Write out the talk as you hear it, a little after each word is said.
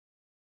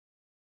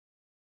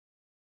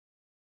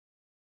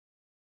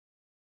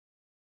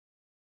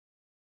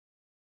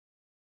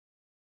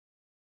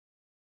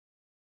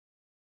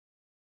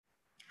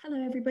Hello,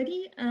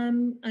 everybody.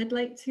 I'd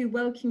like to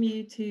welcome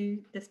you to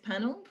this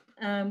panel,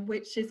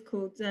 which is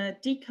called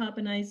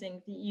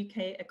Decarbonising the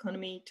UK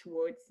Economy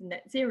Towards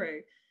Net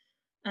Zero.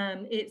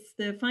 It's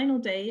the final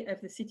day of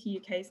the City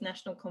UK's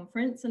national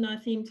conference, and our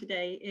theme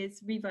today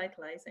is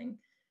revitalising.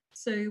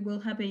 So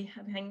we'll have a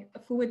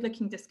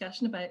forward-looking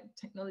discussion about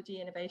technology,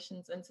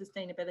 innovations and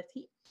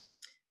sustainability.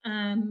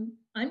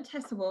 I'm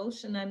Tessa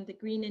Walsh, and I'm the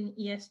Green and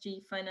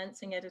ESG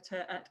Financing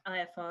Editor at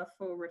IFR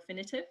for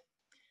Refinitiv.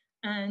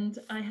 And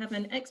I have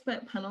an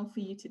expert panel for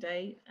you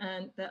today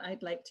that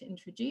I'd like to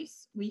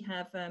introduce. We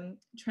have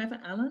Trevor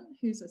Allen,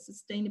 who's a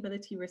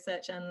Sustainability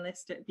Research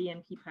Analyst at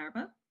BNP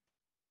Paribas.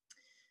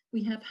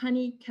 We have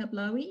Hani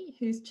Kablawi,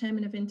 who's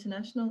Chairman of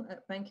International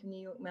at Bank of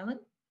New York Mellon.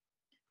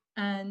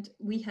 And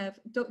we have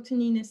Dr.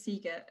 Nina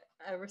Seega,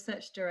 a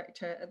Research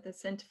Director at the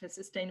Centre for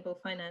Sustainable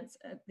Finance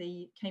at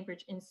the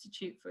Cambridge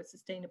Institute for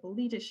Sustainable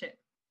Leadership.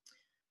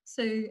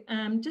 So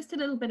just a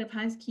little bit of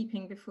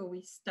housekeeping before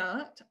we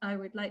start. I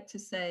would like to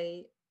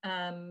say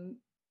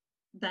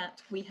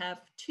that we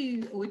have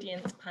two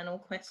audience panel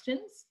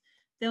questions.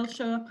 They'll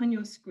show up on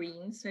your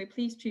screen, so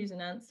please choose an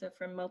answer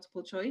from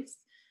multiple choice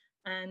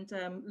and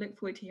look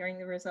forward to hearing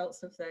the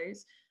results of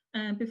those.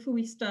 Before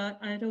we start,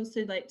 I'd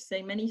also like to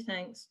say many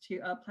thanks to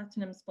our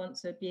platinum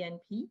sponsor,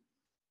 BNP,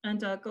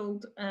 and our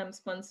gold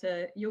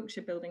sponsor,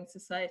 Yorkshire Building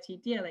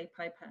Society, DLA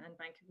Piper, and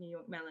Bank of New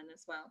York Mellon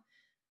as well.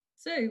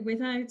 So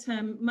without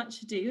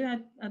much ado,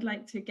 I'd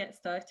like to get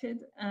started.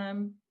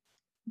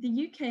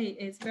 The UK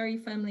is very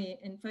firmly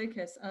in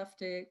focus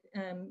after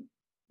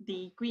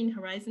the Green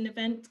Horizon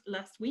event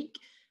last week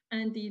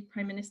and the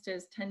Prime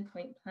Minister's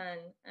 10-point plan.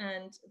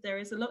 And there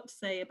is a lot to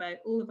say about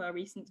all of our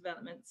recent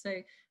developments. So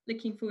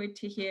looking forward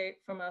to hear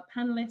from our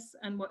panelists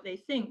and what they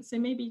think. So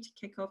maybe to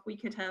kick off, we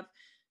could have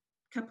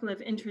couple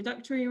of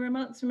introductory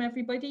remarks from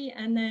everybody,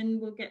 and then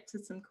we'll get to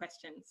some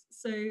questions.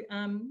 So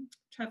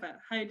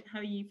Trevor, how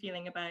are you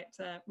feeling about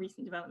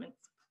recent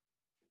developments?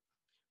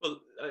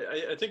 Well,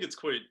 I think it's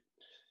quite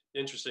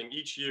interesting.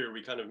 Each year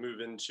we kind of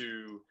move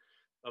into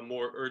a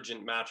more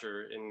urgent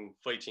matter in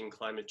fighting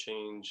climate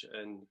change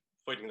and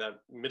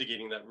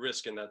mitigating that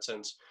risk in that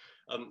sense.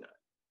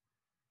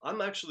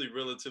 I'm actually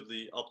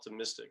relatively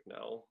optimistic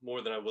now,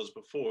 more than I was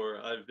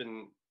before. I've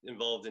been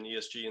involved in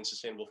ESG and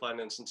sustainable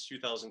finance since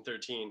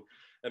 2013.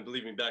 And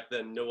believe me, back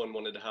then, no one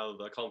wanted to have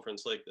a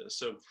conference like this.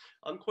 So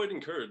I'm quite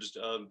encouraged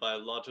by a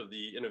lot of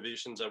the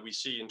innovations that we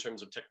see in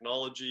terms of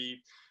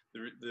technology,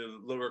 the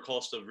lower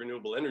cost of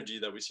renewable energy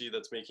that we see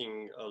that's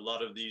making a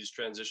lot of these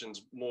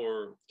transitions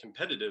more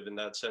competitive in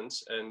that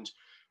sense. And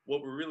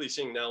what we're really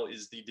seeing now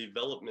is the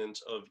development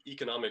of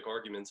economic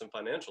arguments and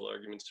financial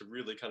arguments to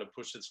really kind of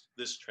push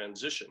this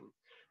transition.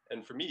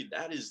 And for me,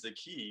 that is the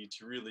key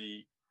to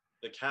really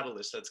the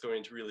catalyst that's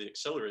going to really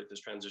accelerate this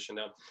transition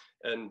now.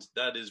 And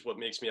that is what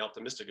makes me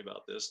optimistic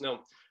about this.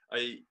 Now,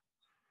 I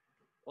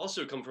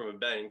also come from a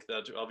bank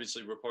that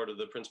obviously we're part of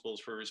the principles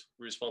for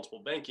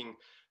responsible banking.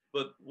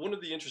 But one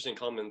of the interesting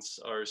comments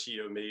our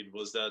CEO made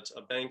was that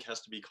a bank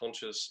has to be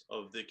conscious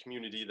of the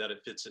community that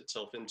it fits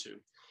itself into.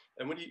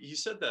 And when he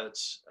said that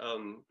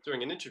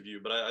during an interview,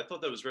 but I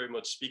thought that was very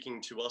much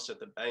speaking to us at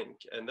the bank.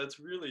 And that's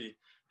really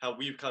how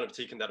we've kind of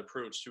taken that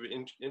approach to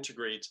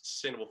integrate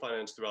sustainable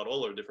finance throughout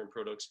all our different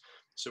products.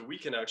 So we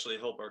can actually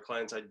help our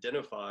clients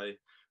identify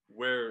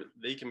where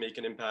they can make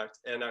an impact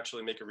and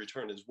actually make a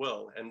return as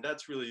well. And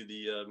that's really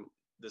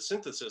the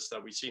synthesis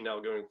that we see now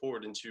going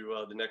forward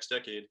into the next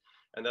decade.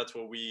 And that's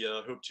what we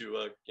hope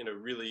to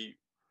really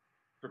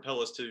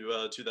propel us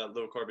to that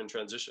low carbon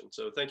transition.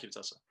 So thank you,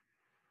 Tessa.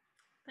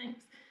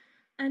 Thanks.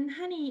 And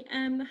Hani,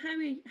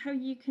 how are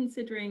you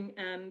considering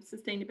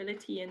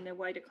sustainability in the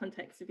wider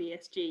context of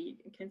ESG,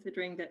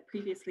 considering that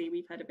previously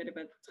we've had a bit of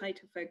a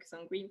tighter focus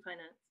on green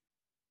finance?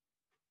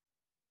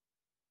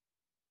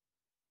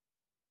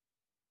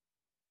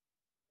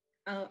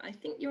 Oh, I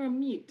think you're on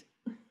mute.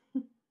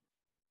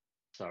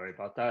 Sorry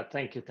about that.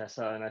 Thank you,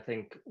 Tessa. And I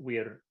think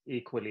we're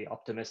equally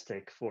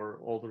optimistic for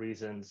all the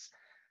reasons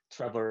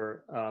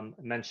Trevor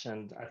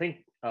mentioned. I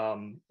think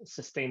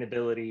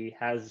sustainability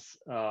has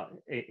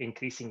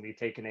increasingly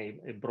taken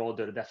a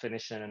broader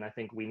definition, and I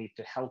think we need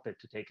to help it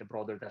to take a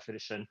broader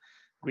definition.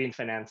 Green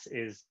finance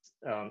is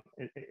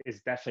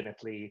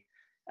definitely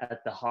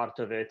at the heart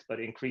of it, but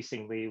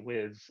increasingly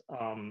with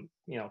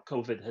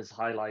COVID has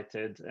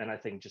highlighted, and I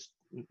think just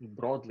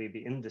broadly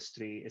the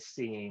industry is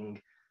seeing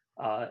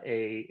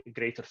a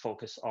greater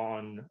focus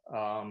on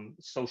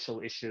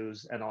social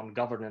issues and on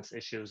governance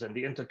issues, and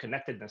the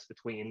interconnectedness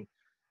between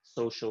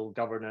social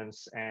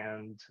governance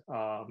and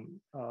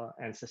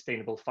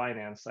sustainable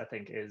finance, I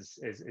think, is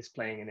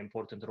playing an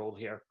important role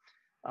here.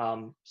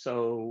 That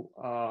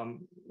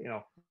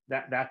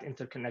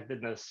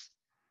interconnectedness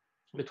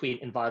between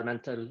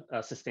environmental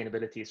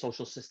sustainability,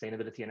 social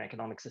sustainability, and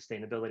economic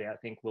sustainability, I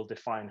think, will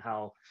define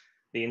how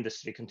the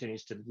industry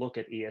continues to look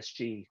at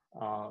ESG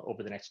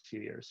over the next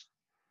few years.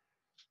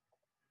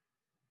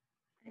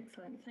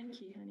 Excellent,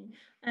 thank you, Hani.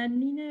 And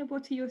Nina,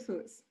 what are your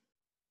thoughts?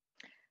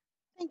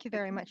 Thank you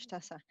very much,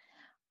 Tessa.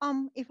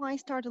 If I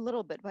start a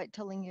little bit by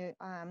telling you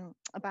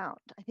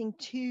about, I think,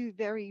 two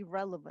very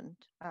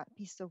relevant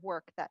pieces of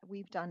work that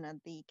we've done at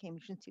the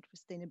Cambridge Institute for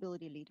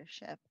Sustainability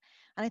Leadership.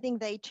 And I think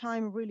they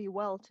chime really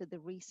well to the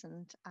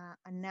recent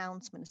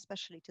announcement,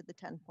 especially to the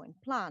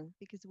 10-point plan,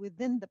 because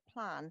within the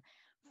plan,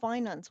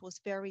 finance was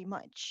very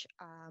much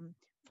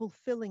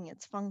fulfilling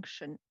its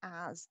function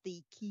as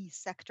the key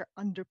sector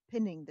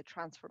underpinning the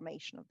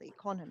transformation of the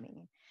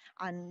economy.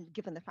 And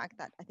given the fact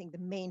that I think the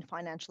main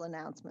financial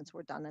announcements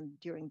were done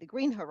during the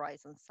Green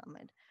Horizon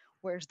Summit,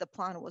 whereas the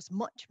plan was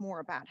much more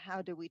about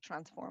how do we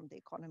transform the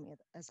economy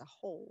as a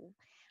whole.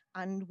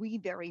 And we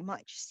very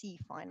much see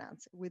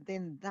finance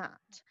within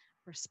that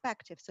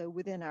perspective. So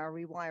within our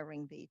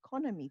rewiring the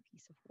economy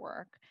piece of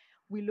work,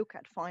 we look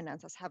at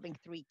finance as having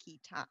three key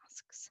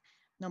tasks.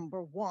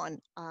 Number one,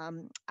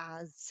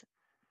 as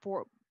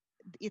for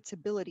its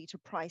ability to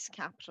price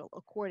capital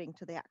according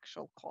to the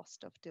actual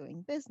cost of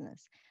doing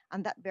business.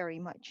 And that very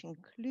much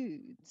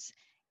includes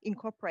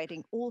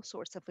incorporating all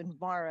sorts of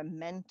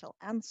environmental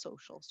and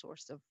social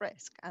source of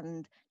risk.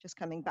 And just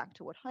coming back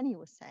to what Hani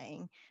was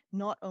saying,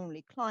 not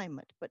only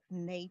climate, but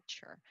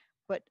nature,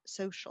 but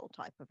social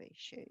type of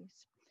issues.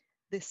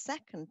 The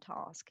second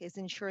task is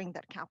ensuring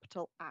that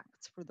capital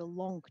acts for the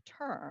long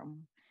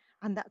term.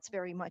 And that's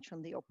very much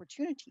on the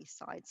opportunity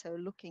side. So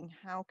looking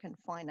how can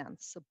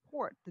finance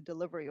support the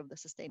delivery of the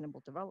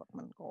sustainable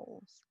development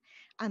goals.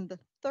 And the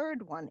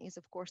third one is,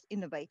 of course,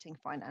 innovating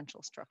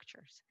financial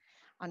structures.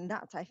 And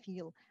that, I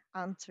feel,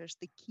 answers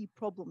the key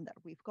problem that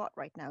we've got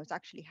right now is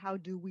actually how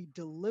do we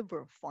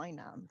deliver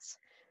finance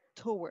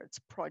towards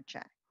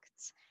projects?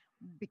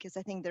 Because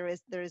I think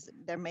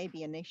there may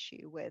be an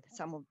issue with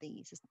some of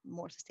these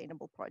more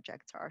sustainable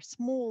projects are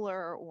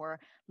smaller or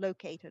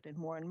located in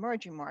more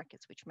emerging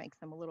markets, which makes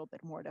them a little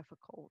bit more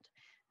difficult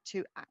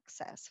to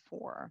access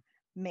for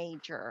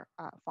major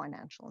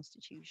financial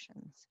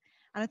institutions.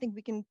 And I think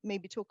we can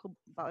maybe talk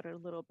about it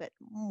a little bit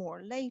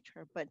more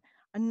later, but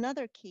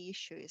another key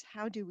issue is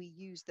how do we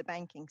use the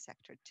banking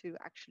sector to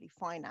actually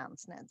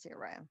finance net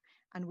zero?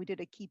 And we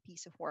did a key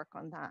piece of work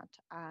on that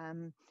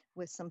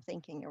with some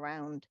thinking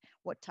around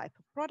what type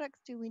of products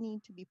do we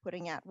need to be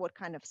putting out, what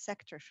kind of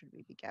sector should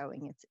we be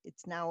going.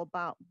 It's now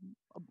about,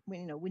 we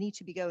need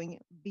to be going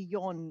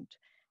beyond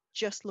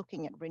just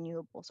looking at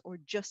renewables or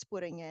just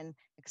putting in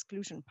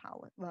exclusion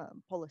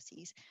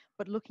policies,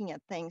 but looking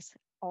at things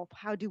of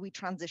how do we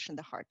transition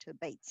the hard to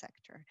abate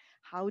sector?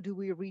 How do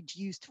we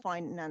reduce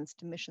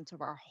financed emissions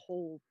of our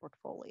whole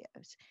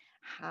portfolios?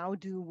 How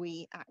do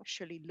we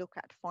actually look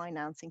at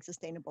financing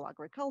sustainable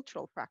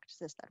agricultural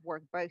practices that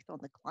work both on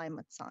the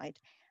climate side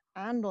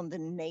and on the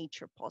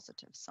nature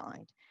positive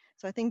side?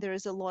 So I think there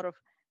is a lot of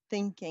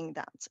thinking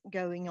that's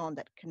going on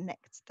that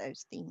connects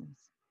those themes.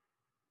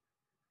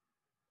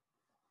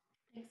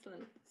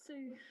 Excellent. So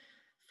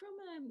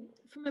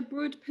from a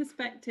broad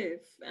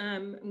perspective,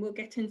 and we'll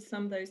get into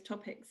some of those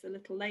topics a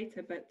little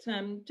later, but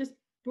just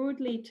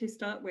broadly to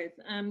start with,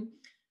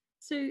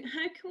 so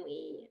how can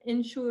we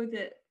ensure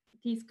that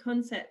these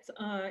concepts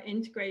are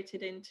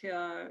integrated into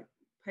our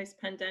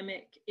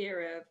post-pandemic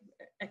era of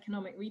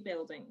economic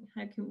rebuilding?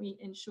 How can we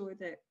ensure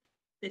that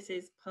this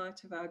is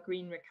part of our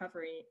green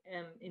recovery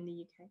in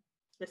the UK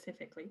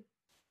specifically?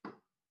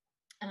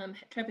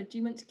 Trevor, do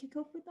you want to kick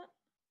off with that?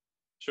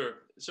 Sure.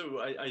 So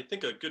I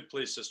think a good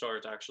place to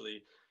start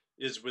actually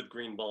is with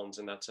green bonds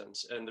in that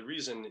sense. And the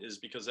reason is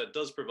because that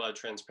does provide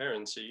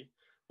transparency,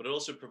 but it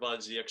also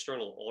provides the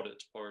external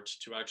audit part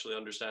to actually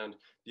understand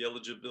the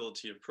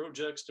eligibility of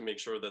projects, to make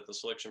sure that the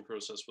selection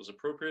process was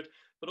appropriate,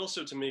 but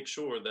also to make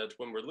sure that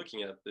when we're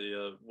looking at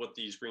the what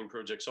these green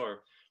projects are,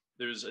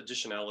 there's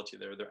additionality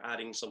there. They're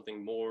adding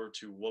something more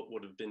to what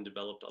would have been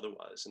developed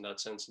otherwise in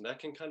that sense. And that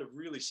can kind of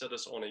really set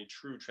us on a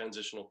true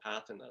transitional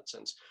path in that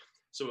sense.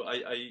 So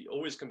I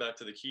always come back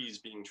to the keys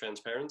being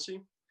transparency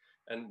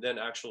and then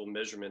actual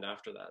measurement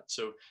after that.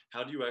 So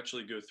how do you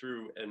actually go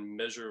through and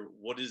measure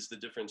what is the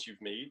difference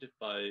you've made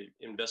by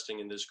investing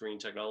in this green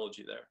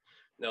technology there?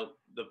 Now,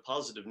 the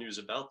positive news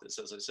about this,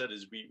 as I said,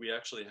 is we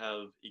actually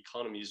have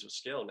economies of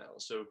scale now.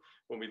 So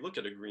when we look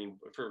at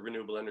for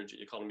renewable energy,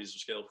 economies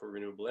of scale for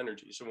renewable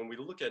energy. So when we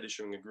look at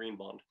issuing a green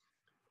bond,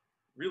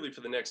 really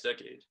for the next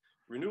decade,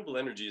 renewable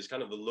energy is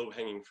kind of the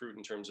low-hanging fruit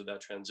in terms of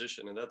that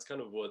transition. And that's kind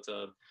of what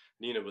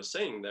Nina was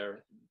saying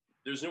there.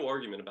 There's no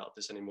argument about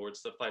this anymore.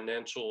 It's the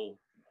financial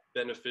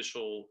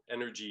beneficial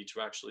energy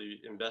to actually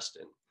invest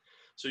in.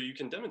 So you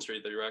can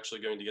demonstrate that you're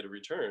actually going to get a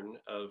return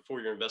for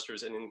your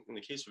investors. And in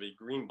the case of a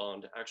green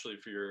bond, actually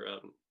for your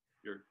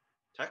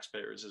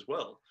taxpayers as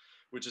well,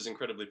 which is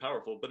incredibly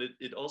powerful. But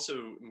it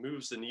also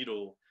moves the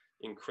needle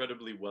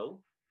incredibly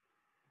well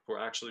for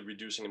actually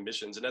reducing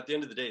emissions. And at the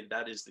end of the day,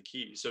 that is the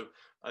key. So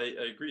I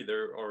agree,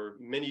 there are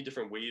many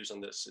different waves on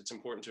this. It's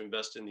important to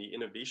invest in the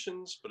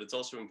innovations, but it's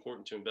also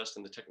important to invest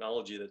in the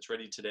technology that's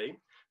ready today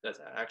that's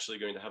actually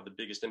going to have the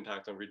biggest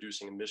impact on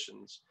reducing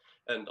emissions.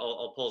 And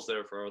I'll pause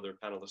there for our other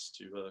panelists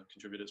to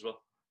contribute as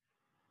well.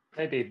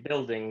 Maybe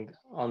building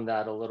on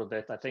that a little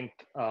bit, I think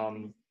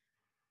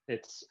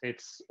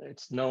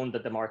it's known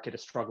that the market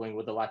is struggling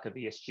with the lack of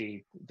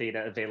ESG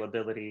data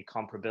availability,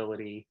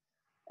 comparability,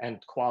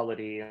 and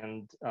quality,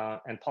 and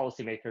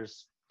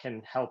policymakers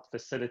can help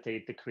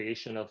facilitate the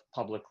creation of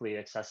publicly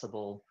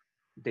accessible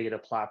data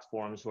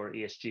platforms where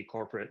ESG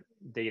corporate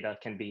data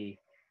can be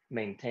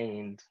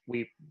maintained.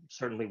 We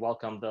certainly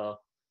welcome the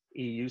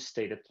EU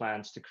stated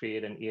plans to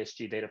create an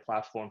ESG data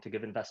platform to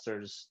give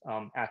investors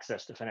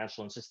access to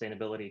financial and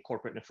sustainability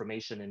corporate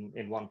information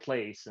in one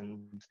place.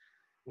 And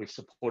we've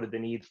supported the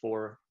need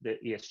for the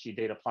ESG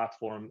data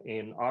platform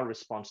in our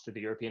response to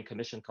the European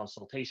Commission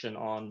consultation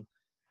on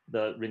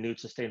the renewed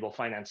sustainable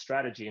finance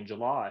strategy in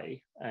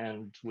July.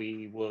 And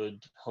we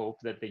would hope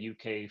that the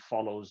UK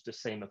follows the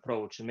same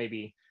approach. And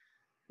maybe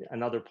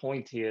another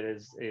point here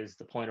is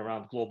the point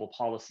around global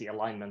policy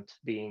alignment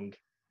being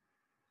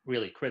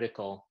really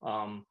critical.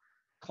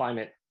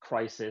 Climate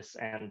crisis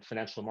and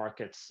financial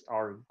markets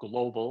are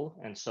global,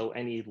 and so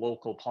any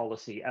local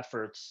policy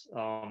efforts,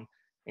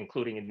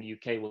 including in the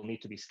UK, will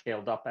need to be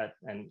scaled up at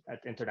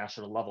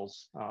international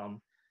levels.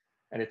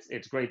 And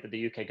it's great that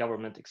the UK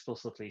government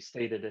explicitly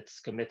stated its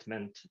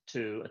commitment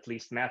to at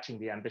least matching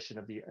the ambition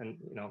of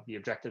the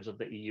objectives of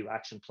the EU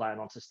Action Plan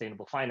on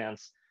Sustainable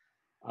Finance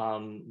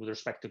with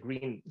respect to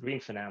green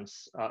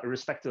finance,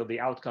 irrespective of the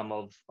outcome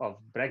of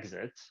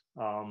Brexit.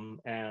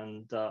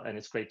 And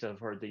it's great to have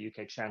heard the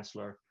UK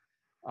Chancellor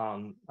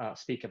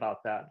speak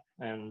about that.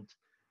 And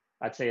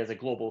I'd say as a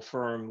global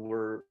firm,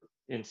 we're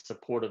in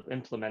support of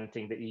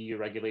implementing the EU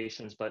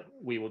regulations, but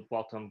we would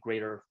welcome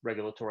greater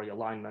regulatory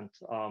alignment,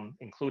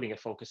 including a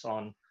focus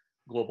on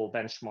global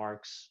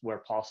benchmarks where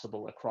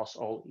possible across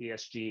all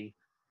ESG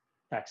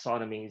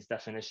taxonomies,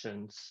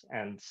 definitions,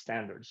 and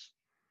standards.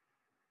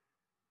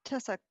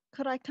 Tessa,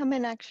 could I come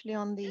in actually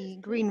on the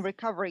green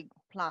recovery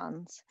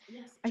plans?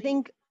 Yes, I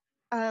think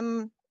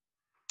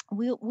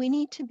we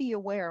need to be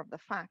aware of the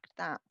fact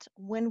that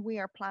when we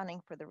are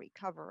planning for the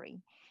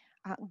recovery,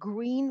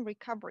 green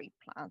recovery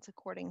plans,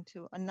 according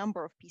to a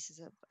number of pieces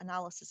of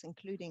analysis,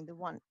 including the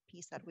one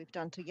piece that we've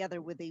done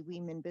together with the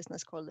Women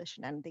Business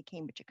Coalition and the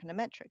Cambridge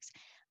Econometrics,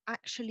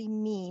 actually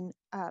mean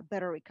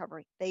better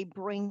recovery. They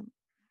bring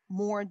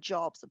more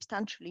jobs,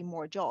 substantially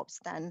more jobs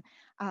than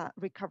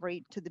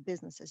recovery to the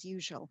business as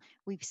usual.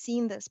 We've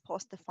seen this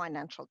post the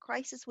financial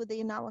crisis with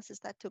the analysis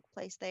that took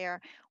place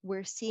there.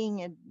 We're seeing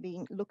it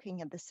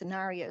looking at the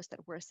scenarios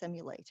that we're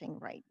simulating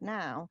right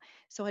now.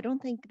 So I don't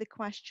think the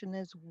question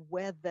is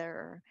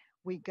whether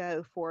we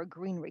go for a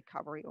green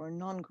recovery or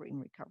non-green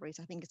recoveries.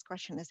 I think its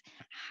question is,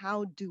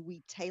 how do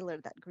we tailor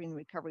that green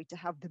recovery to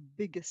have the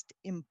biggest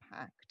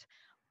impact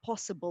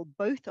possible,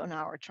 both on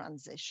our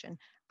transition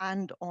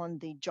and on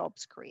the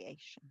jobs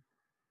creation?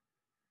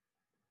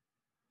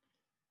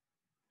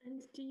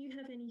 And do you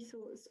have any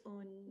thoughts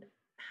on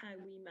how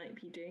we might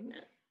be doing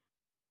that?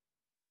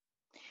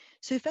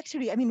 So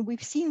effectively, I mean,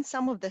 we've seen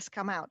some of this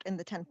come out in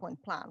the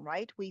 10-point plan,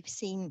 right? We've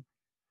seen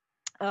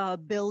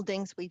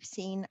buildings, we've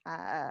seen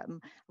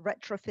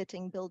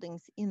retrofitting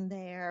buildings in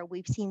there.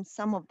 We've seen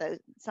some of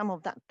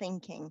that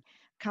thinking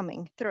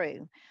coming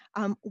through.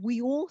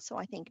 We also,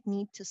 I think,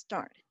 need to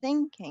start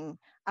thinking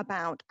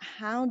about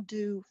how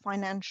do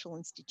financial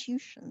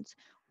institutions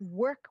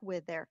work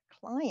with their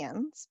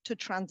clients to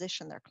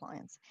transition their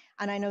clients.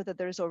 And I know that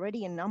there's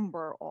already a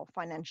number of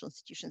financial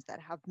institutions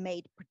that have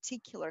made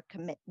particular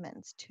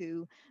commitments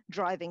to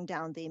driving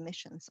down the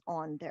emissions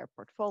on their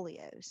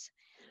portfolios.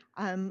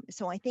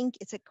 So I think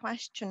it's a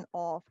question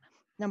of,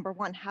 number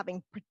one,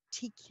 having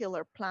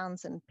particular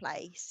plans in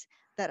place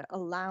that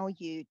allow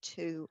you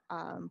to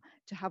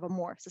have a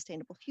more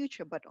sustainable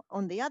future, but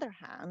on the other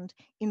hand,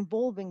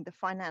 involving the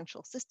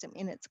financial system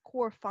in its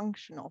core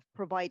function of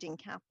providing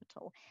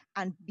capital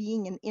and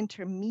being an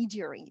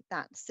intermediary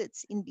that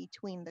sits in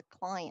between the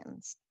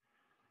clients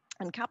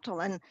and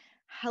capital and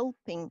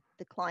helping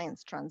the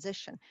clients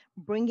transition,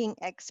 bringing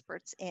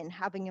experts in,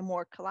 having a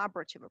more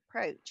collaborative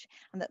approach.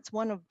 And that's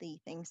one of the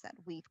things that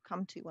we've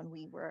come to when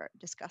we were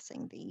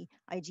discussing the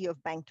idea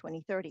of Bank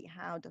 2030.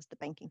 How does the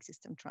banking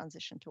system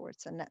transition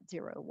towards a net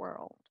zero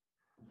world?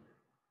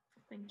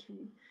 Thank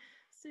you.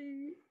 So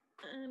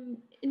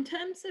in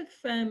terms of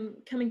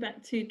coming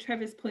back to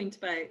Trevor's point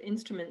about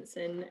instruments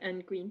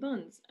and green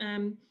bonds,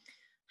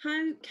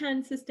 how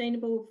can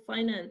sustainable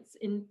finance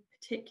in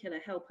particular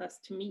help us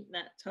to meet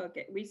that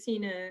target? We've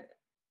seen a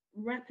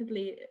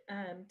rapidly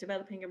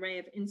developing array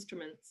of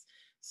instruments.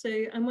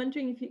 So I'm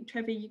wondering if you,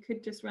 Trevor, you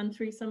could just run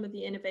through some of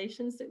the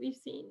innovations that we've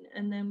seen,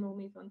 and then we'll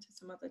move on to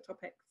some other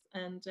topics.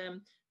 And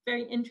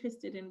very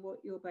interested in what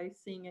you're both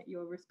seeing at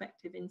your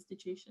respective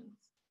institutions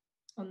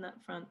on that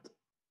front.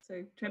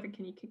 So Trevor,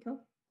 can you kick off?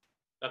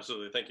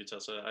 Absolutely, thank you,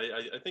 Tessa.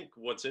 I think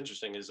what's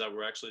interesting is that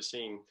we're actually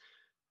seeing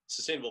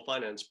sustainable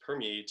finance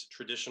permeate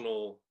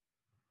traditional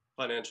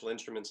financial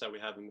instruments that we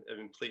have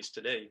in place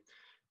today.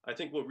 I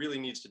think what really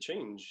needs to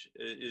change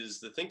is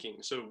the thinking.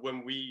 So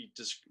when we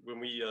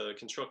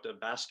construct a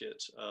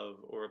basket of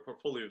or a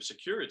portfolio of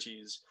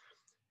securities,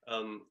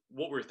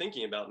 what we're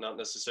thinking about not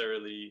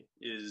necessarily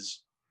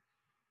is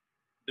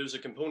there's a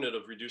component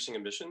of reducing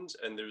emissions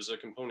and there's a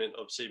component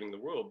of saving the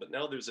world, but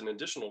now there's an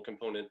additional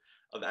component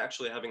of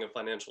actually having a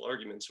financial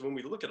argument. So when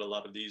we look at a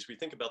lot of these, we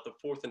think about the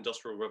fourth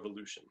industrial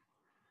revolution.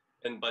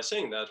 And by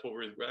saying that, what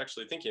we're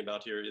actually thinking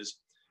about here is,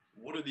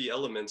 what are the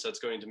elements that's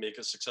going to make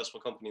a successful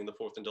company in the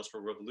fourth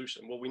industrial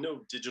revolution? Well, we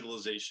know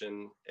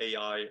digitalization,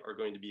 AI are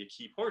going to be a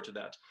key part of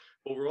that,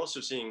 but we're also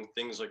seeing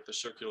things like the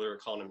circular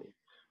economy.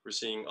 We're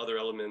seeing other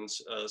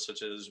elements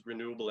such as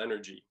renewable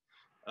energy,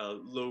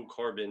 low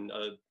carbon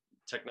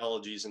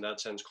technologies in that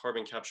sense,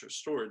 carbon capture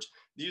storage.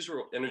 These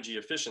are energy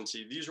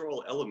efficiency. These are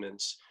all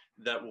elements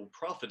that will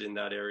profit in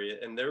that area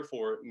and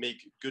therefore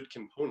make good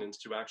components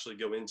to actually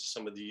go into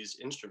some of these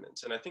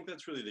instruments. And I think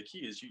that's really the key,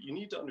 is you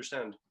need to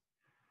understand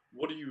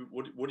what are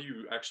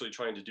you actually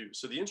trying to do?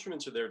 So the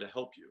instruments are there to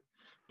help you,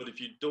 but if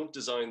you don't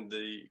design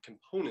the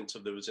components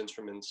of those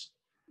instruments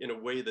in a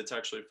way that's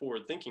actually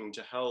forward thinking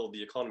to how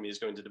the economy is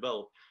going to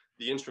develop,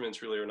 the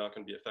instruments really are not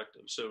going to be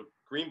effective. So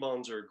green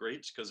bonds are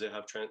great because they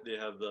have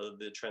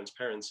the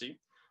transparency.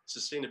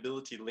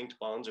 Sustainability linked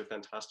bonds are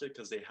fantastic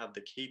because they have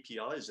the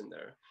KPIs in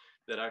there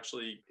that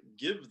actually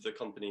give the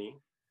company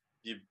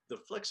the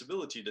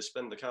flexibility to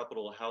spend the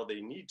capital how they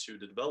need to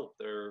develop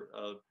their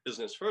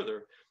business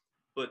further,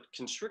 but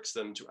constricts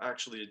them to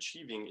actually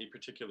achieving a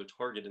particular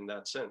target in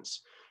that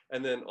sense.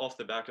 And then off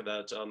the back of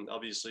that,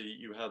 obviously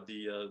you have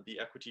the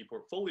equity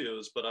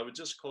portfolios, but I would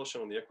just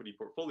caution on the equity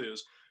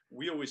portfolios,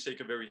 we always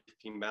take a very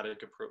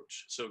thematic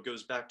approach. So it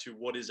goes back to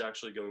what is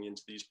actually going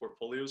into these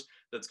portfolios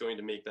that's going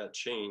to make that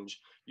change.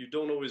 You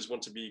don't always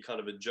want to be kind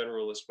of a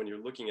generalist when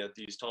you're looking at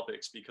these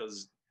topics,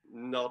 because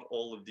not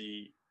all of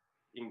the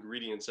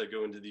ingredients that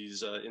go into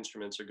these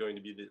instruments are going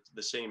to be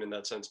the same in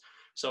that sense.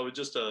 So I would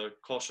just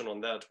caution on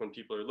that when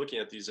people are looking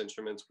at these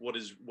instruments, what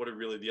are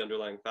really the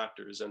underlying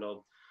factors? And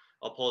I'll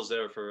pause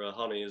there for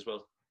Hani as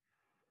well.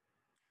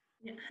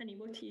 Yeah, Hani,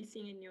 what are you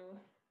seeing in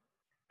your,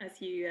 as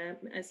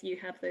you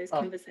have those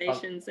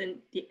conversations and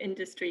the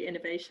industry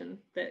innovation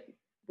that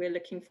we're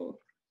looking for?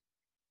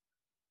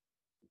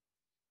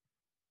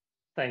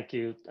 Thank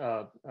you,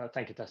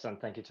 Tessa, and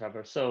thank you,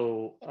 Trevor.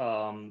 So,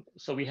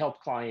 so we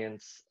help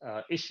clients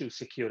issue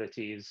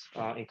securities,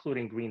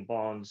 including green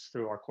bonds,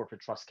 through our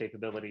corporate trust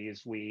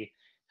capabilities. We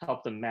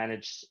help them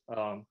manage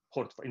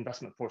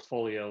investment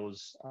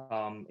portfolios,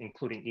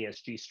 including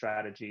ESG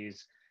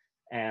strategies,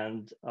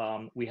 and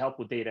we help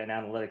with data and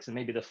analytics. And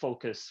maybe the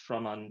focus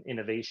from an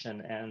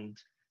innovation and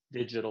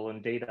digital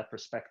and data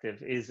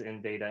perspective is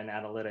in data and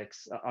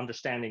analytics,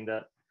 understanding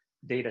that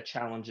data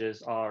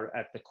challenges are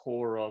at the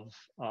core of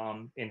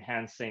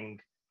enhancing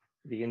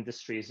the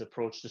industry's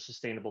approach to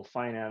sustainable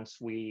finance.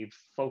 We've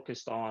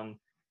focused on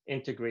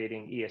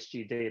integrating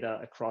ESG data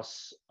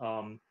across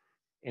the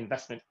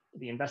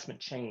investment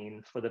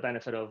chain for the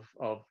benefit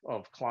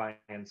of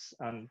clients.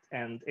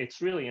 And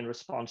it's really in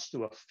response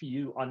to a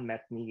few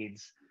unmet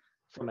needs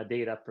from a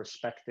data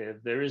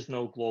perspective. There is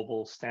no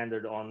global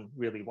standard on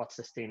really what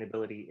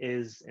sustainability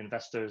is.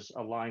 Investors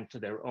align to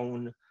their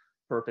own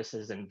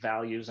purposes and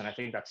values, and I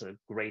think that's a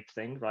great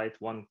thing, right?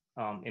 One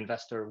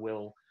investor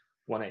will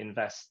want to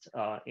invest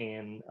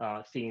in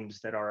themes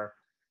that are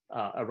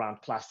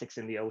around plastics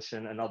in the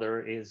ocean.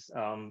 Another is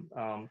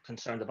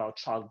concerned about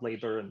child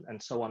labor and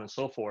so on and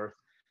so forth.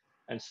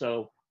 And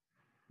so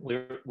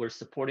we're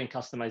supporting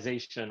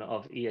customization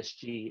of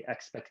ESG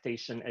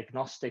expectation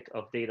agnostic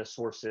of data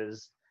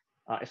sources.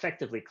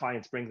 Effectively,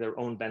 clients bring their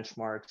own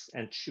benchmarks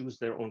and choose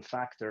their own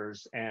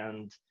factors,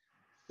 and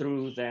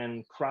through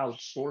then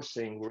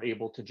crowdsourcing, we're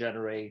able to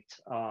generate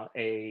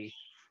a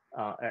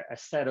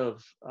set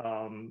of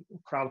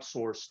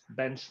crowdsourced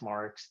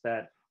benchmarks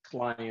that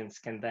clients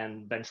can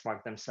then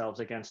benchmark themselves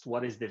against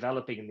what is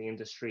developing in the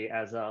industry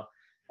as a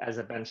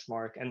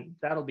benchmark, and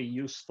that'll be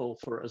useful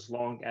for as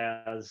long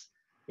as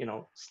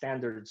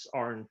standards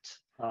aren't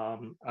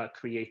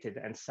created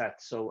and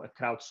set. So a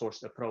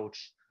crowdsourced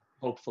approach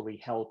hopefully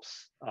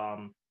helps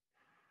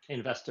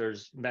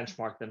investors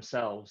benchmark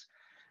themselves.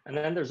 And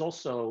then there's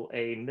also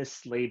a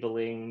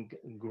mislabeling,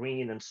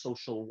 green and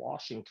social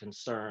washing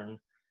concern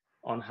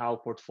on how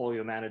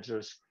portfolio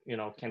managers,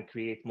 can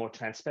create more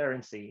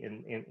transparency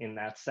in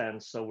that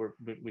sense. So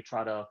we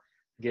try to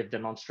give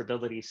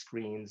demonstrability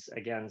screens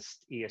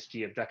against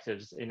ESG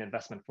objectives in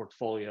investment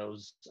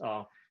portfolios,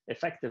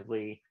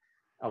 effectively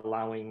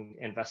allowing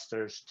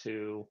investors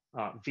to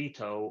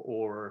veto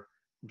or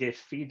give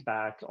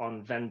feedback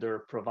on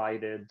vendor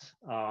provided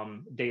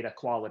data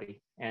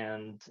quality,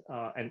 and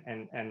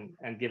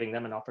giving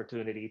them an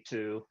opportunity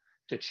to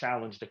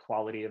challenge the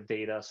quality of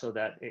data so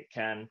that it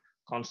can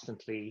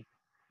constantly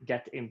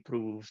get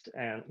improved,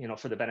 and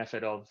for the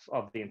benefit of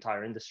the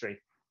entire industry.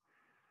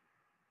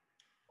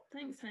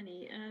 Thanks,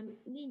 Hani.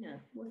 Nina,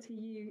 what are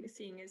you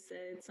seeing as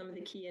some of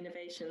the key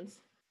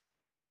innovations?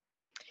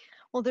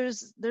 Well,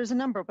 there's a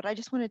number, but I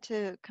just wanted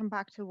to come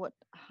back to what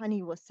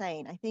Hani was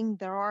saying. I think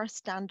there are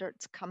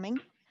standards coming.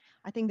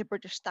 I think the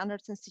British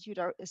Standards Institute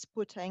is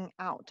putting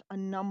out a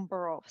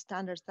number of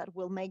standards that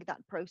will make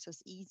that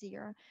process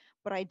easier.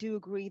 but I do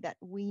agree that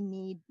we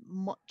need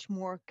much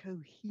more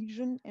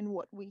cohesion in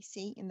what we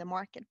see in the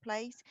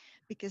marketplace,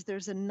 because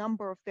there's a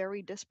number of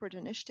very disparate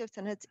initiatives,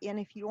 and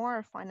if you are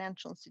a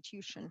financial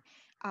institution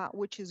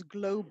which is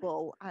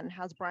global and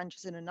has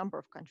branches in a number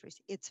of countries,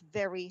 it's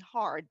very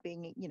hard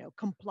being,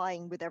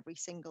 complying with every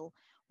single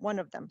one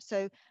of them.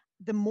 So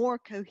the more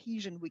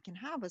cohesion we can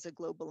have as a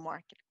global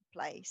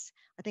marketplace,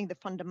 I think the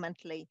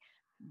fundamentally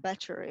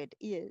better it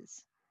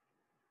is.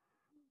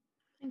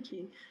 Thank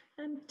you.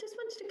 Just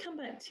wanted to come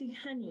back to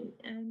Hani,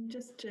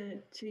 just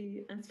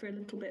to ask for a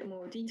little bit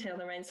more detail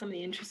around some of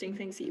the interesting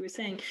things that you were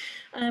saying.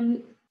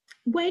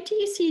 Where do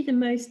you see the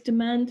most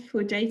demand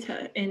for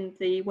data in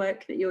the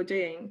work that you're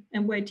doing?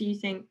 And where do you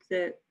think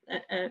that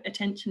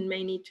attention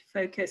may need to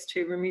focus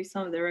to remove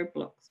some of the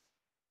roadblocks?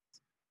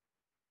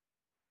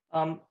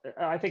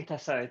 I think,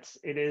 Tessa,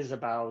 it is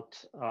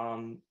about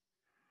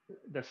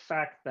the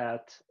fact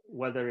that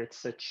whether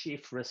it's a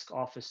chief risk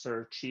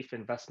officer, chief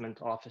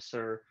investment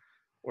officer,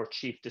 or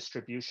chief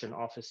distribution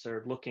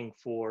officer looking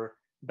for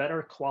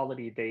better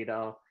quality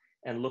data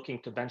and looking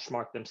to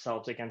benchmark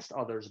themselves against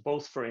others,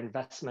 both for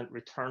investment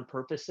return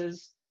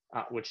purposes,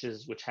 which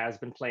has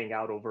been playing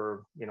out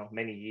over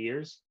many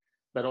years,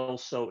 but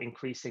also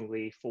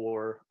increasingly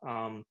for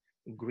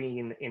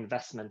green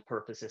investment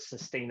purposes,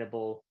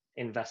 sustainable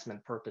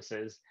investment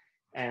purposes,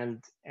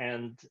 and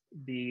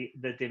the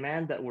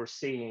demand that we're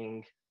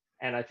seeing,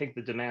 and I think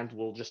the demand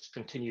will just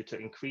continue to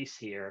increase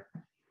here,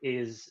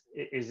 is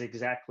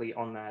exactly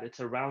on that.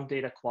 It's around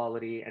data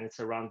quality, and it's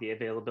around the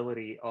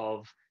availability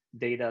of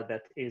data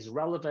that is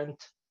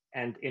relevant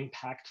and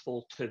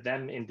impactful to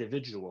them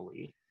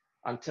individually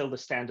until the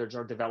standards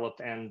are developed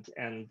and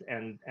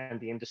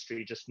the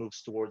industry just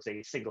moves towards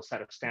a single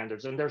set of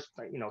standards. And there's,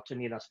 to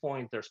Nina's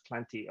point, there's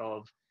plenty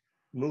of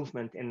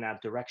movement in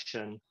that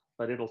direction,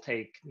 but it'll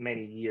take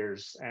many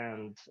years.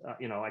 And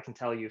I can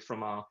tell you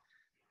from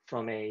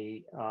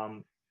a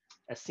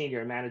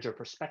senior manager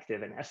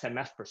perspective, an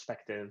SMF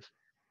perspective,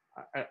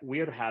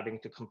 we're having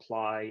to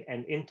comply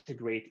and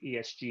integrate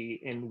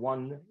ESG in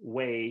one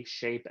way,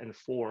 shape, and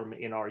form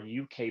in our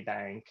UK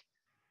bank,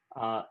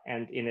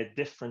 and in a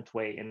different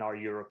way in our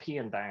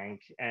European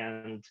bank.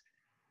 And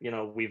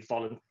we've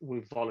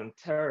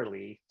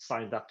voluntarily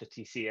signed up to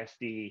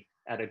TCFD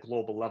at a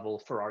global level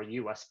for our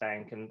US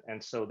bank,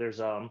 and so there's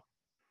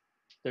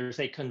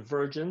a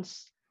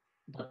convergence,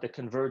 but the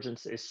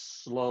convergence is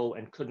slow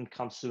and couldn't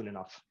come soon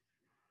enough.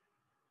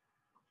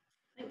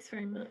 Thanks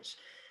very much.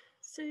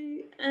 So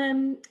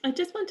I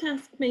just want to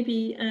ask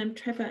maybe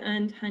Trevor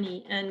and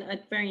Hani, and I'm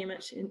very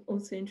much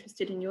also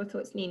interested in your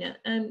thoughts, Nina.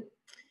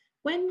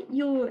 When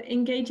you're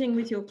engaging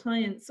with your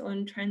clients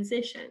on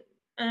transition,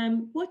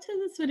 what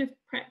are the sort of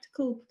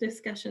practical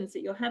discussions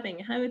that you're having?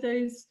 How are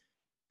those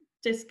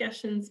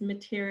discussions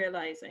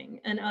materializing?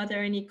 And are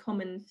there any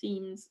common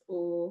themes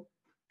or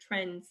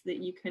trends that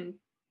you can,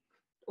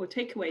 or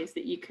takeaways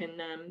that you can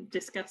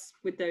discuss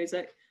with those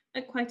at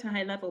quite a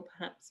high level,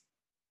 perhaps?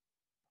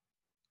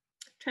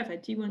 Trevor,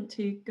 do you want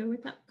to go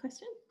with that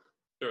question?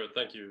 Sure,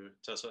 thank you,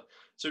 Tessa.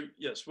 So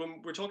yes,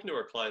 when we're talking to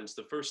our clients,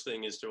 the first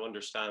thing is to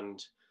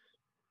understand,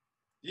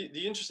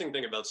 the interesting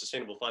thing about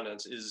sustainable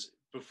finance is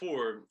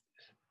before,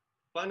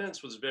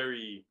 finance was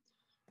very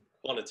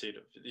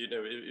quantitative.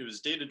 It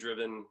was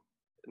data-driven.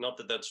 Not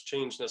that that's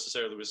changed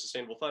necessarily with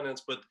sustainable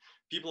finance, but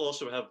people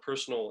also have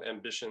personal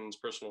ambitions,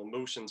 personal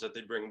emotions that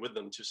they bring with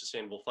them to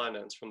sustainable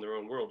finance from their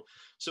own world.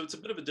 So it's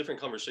a bit of a different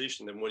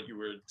conversation than what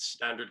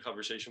standard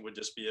conversation would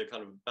just be a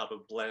kind of about a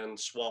bland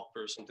swap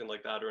or something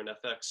like that, or an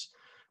FX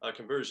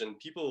conversion.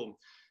 People,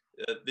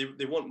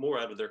 they want more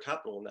out of their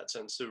capital in that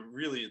sense. So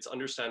really it's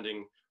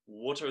understanding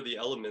what are the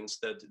elements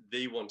that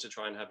they want to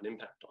try and have an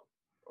impact on.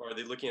 Are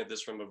they looking at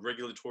this from a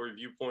regulatory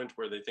viewpoint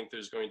where they think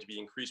there's going to be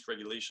increased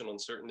regulation on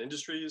certain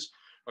industries?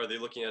 Are they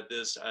looking at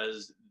this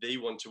as they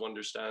want to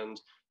understand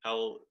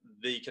how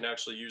they can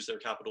actually use their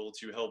capital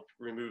to help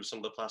remove some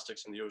of the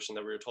plastics in the ocean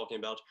that we were talking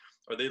about?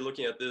 Are they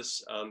looking at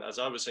this, as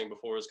I was saying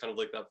before, as kind of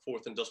like that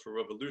fourth industrial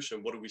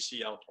revolution? What do we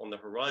see out on the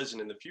horizon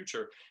in the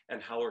future?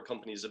 And how are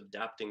companies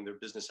adapting their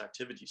business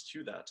activities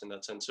to that in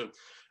that sense? So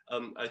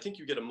I think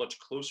you get a much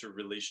closer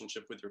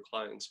relationship with your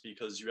clients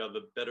because you have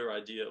a better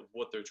idea of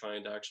what they're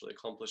trying to actually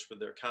accomplish with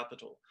their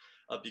capital.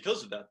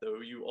 Because of that, though,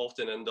 you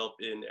often end up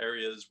in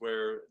areas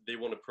where they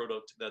want a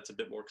product that's a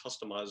bit more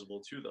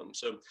customizable to them.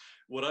 So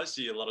what I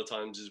see a lot of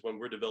times is when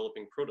we're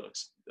developing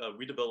products,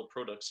 we develop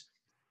products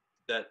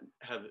that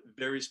have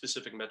very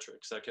specific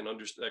metrics that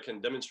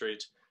can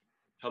demonstrate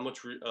how much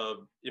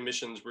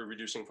emissions we're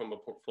reducing from a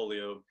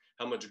portfolio,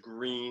 how much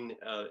green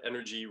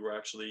energy we're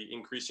actually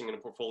increasing in a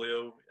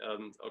portfolio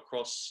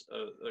across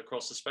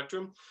the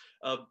spectrum.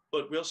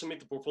 But we also make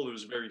the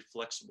portfolios very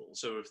flexible.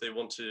 So if they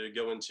want to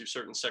go into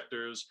certain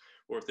sectors,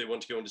 or if they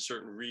want to go into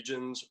certain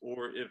regions,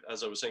 or if,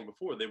 as I was saying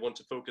before, they want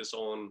to focus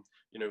on,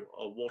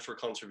 water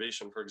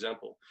conservation, for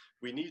example,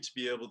 we need to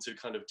be able to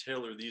kind of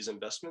tailor these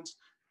investments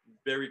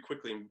very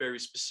quickly and very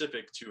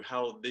specific to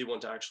how they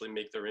want to actually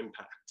make their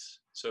impact.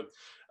 So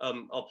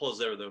I'll pause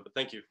there though, but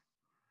thank you.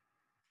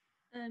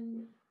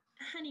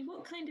 Hani,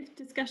 what kind of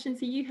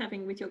discussions are you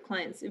having with your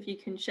clients, if you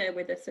can share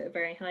with us at a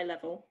very high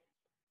level?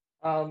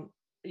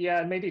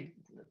 Yeah, maybe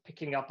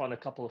picking up on a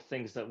couple of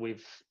things that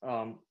we've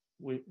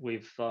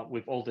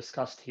all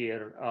discussed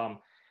here.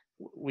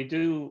 We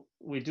do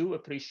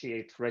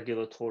appreciate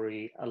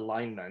regulatory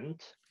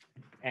alignment,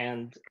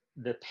 and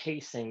the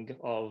pacing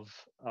of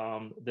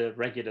the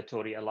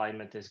regulatory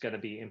alignment is going to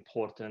be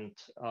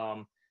important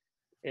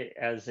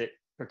as it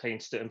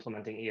pertains to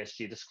implementing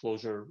ESG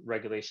disclosure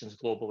regulations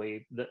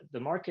globally. The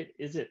market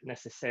isn't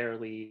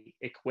necessarily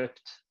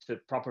equipped to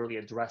properly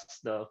address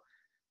the,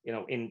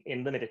 in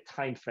limited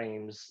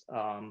timeframes,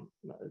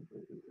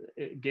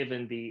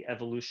 given the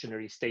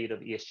evolutionary state of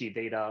ESG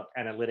data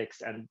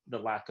analytics and the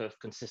lack of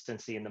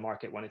consistency in the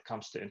market when it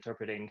comes to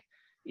interpreting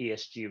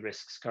ESG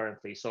risks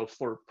currently. So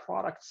for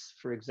products,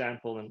 for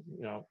example, and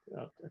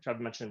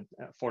Trevor mentioned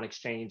foreign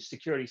exchange,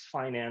 securities,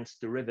 finance,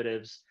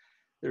 derivatives,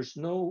 there's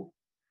no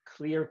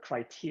clear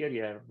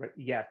criteria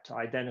yet to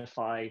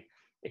identify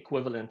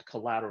equivalent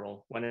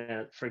collateral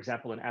when, for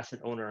example, an asset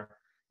owner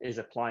is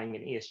applying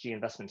an ESG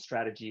investment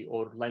strategy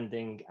or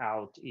lending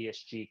out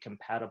ESG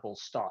compatible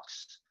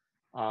stocks.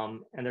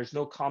 And there's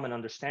no common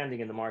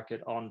understanding in the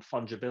market on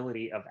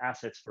fungibility of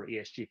assets for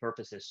ESG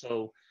purposes.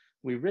 So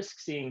we risk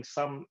seeing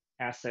some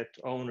asset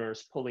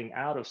owners pulling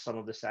out of some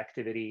of this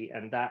activity,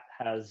 and that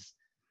has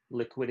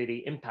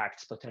liquidity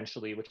impacts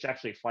potentially, which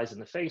actually flies in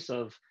the face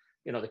of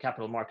the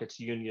Capital Markets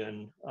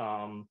Union,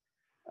 and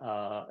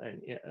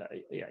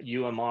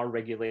UMR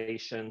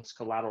regulations,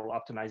 collateral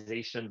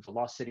optimization,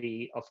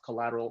 velocity of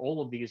collateral. All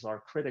of these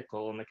are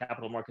critical, and the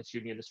Capital Markets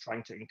Union is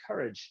trying to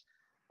encourage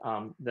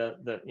the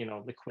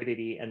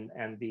liquidity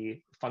and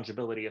the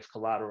fungibility of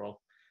collateral.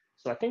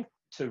 So I think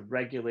to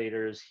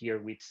regulators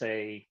here, we'd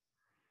say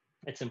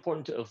it's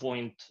important to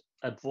avoid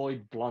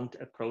blunt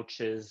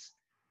approaches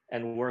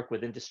and work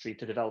with industry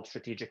to develop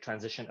strategic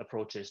transition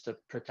approaches to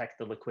protect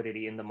the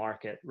liquidity in the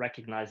market,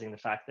 recognizing the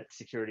fact that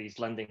securities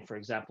lending, for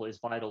example, is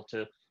vital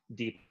to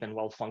deep and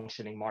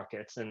well-functioning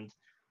markets. And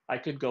I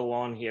could go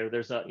on here.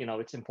 There's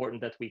it's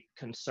important that we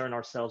concern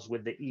ourselves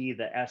with the E,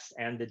 the S,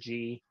 and the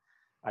G.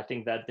 I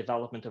think that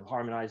development of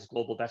harmonized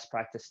global best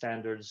practice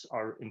standards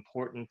are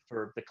important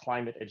for the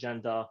climate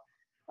agenda,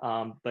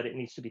 but it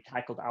needs to be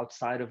tackled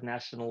outside of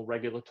national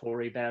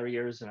regulatory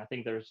barriers. And I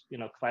think there's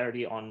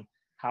clarity on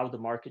how the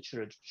market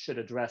should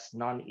address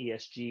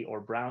non-ESG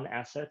or brown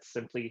assets.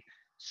 Simply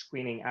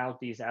screening out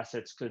these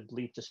assets could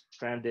lead to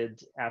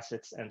stranded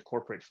assets and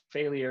corporate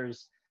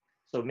failures.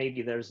 So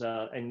maybe there's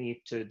a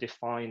need to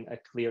define a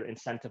clear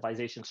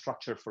incentivization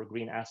structure for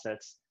green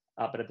assets,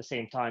 but at the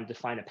same time,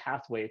 define a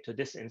pathway to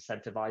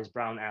disincentivize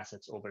brown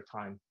assets over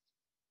time.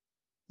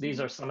 These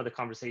are some of the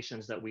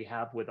conversations that we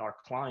have with our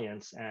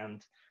clients,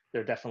 and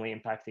they're definitely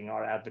impacting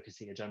our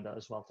advocacy agenda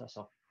as well,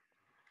 Tessa.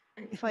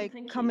 If I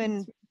come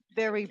in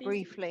very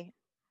briefly,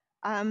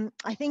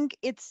 I think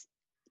it's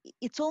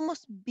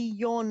almost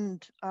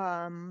beyond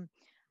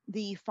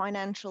the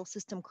financial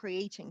system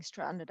creating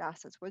stranded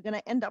assets. We're going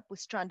to end up with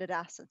stranded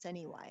assets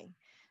anyway.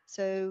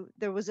 So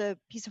there was a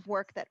piece of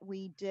work that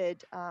we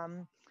did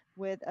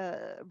with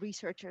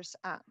researchers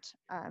at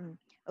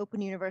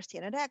Open University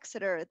and at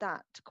Exeter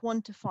that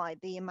quantified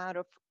the amount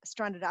of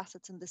stranded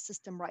assets in the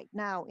system right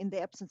now in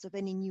the absence of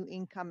any new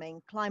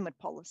incoming climate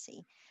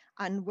policy.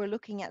 And we're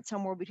looking at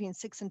somewhere between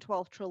 $6 and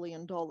 $12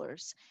 trillion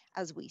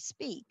as we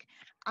speak.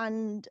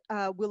 And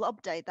we'll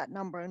update that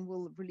number and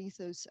we'll release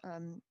those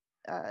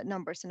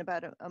numbers in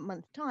about a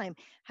month's time.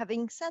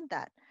 Having said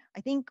that,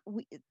 I think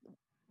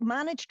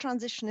managed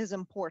transition is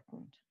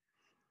important.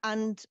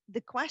 And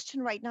the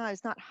question right now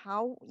is not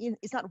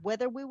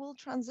whether we will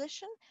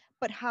transition,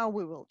 but how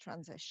we will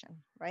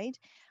transition, right?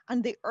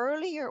 And the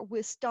earlier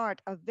we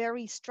start a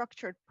very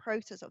structured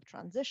process of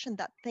transition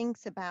that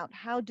thinks about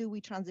how do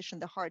we transition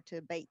the hard to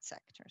abate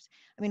sectors.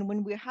 I mean,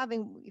 when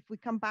if we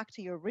come back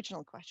to your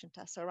original question,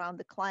 Tessa, around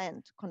the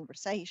client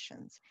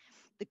conversations,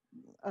 the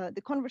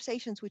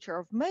conversations which are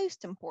of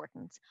most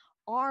importance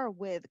are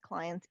with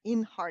clients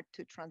in hard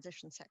to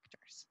transition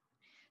sectors.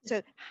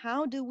 So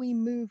how do we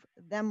move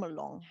them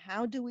along?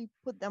 How do we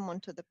put them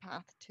onto the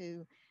path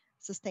to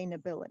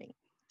sustainability?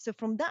 So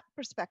from that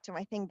perspective,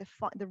 I think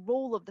the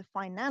role of the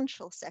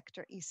financial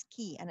sector is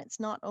key, and it's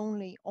not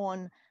only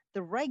on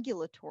the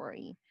regulators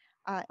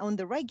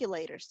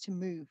to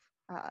move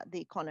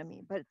the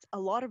economy, but a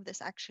lot of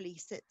this actually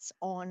sits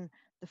on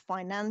the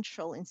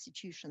financial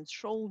institutions'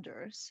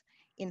 shoulders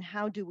in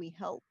how do we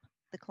help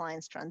the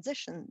clients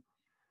transition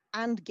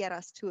and get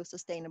us to a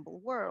sustainable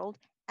world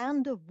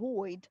and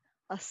avoid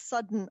a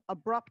sudden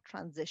abrupt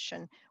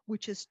transition,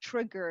 which is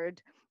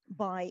triggered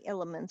by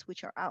elements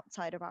which are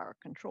outside of our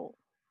control.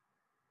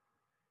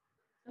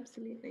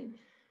 Absolutely.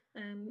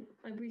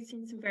 We've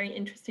seen some very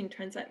interesting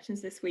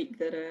transactions this week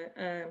that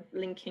are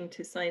linking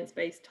to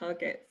science-based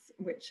targets,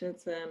 which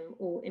is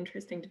all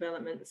interesting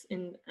developments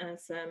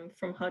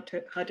from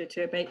harder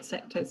to abate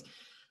sectors.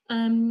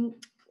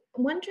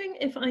 Wondering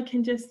if I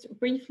can just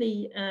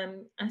briefly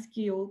ask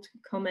you all to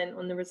comment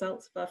on the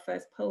results of our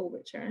first poll,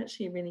 which are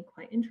actually really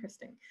quite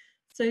interesting.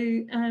 So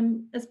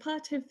as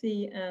part of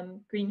the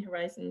Green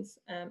Horizons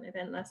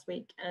event last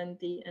week and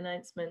the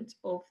announcement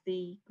of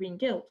the Green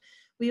Gilt,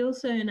 we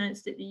also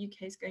announced that the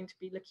UK is going to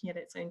be looking at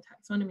its own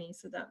taxonomy.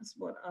 So that's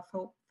what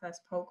our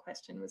first poll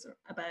question was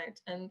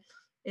about. And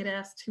it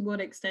asked to what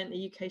extent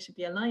the UK should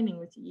be aligning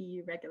with the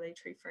EU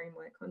regulatory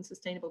framework on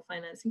sustainable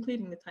finance,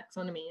 including the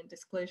taxonomy and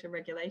disclosure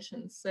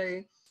regulations.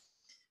 So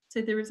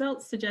the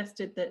results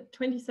suggested that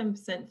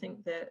 27%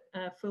 think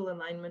that full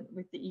alignment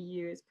with the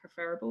EU is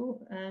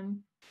preferable.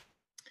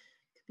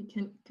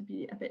 Could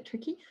be a bit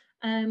tricky.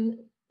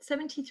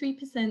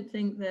 73%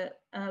 think that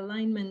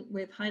alignment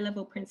with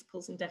high-level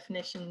principles and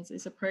definitions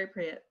is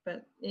appropriate,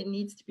 but it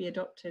needs to be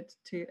adopted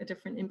to a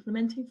different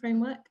implementing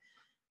framework.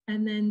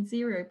 And then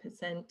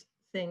 0%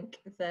 think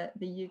that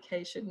the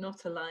UK should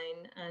not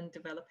align and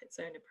develop its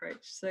own approach.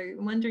 So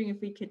I'm wondering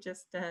if we could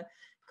just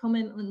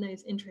comment on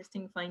those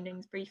interesting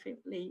findings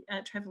briefly.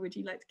 Trevor, would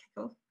you like to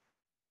kick off?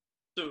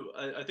 So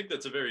I think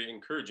that's a very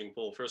encouraging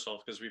poll, first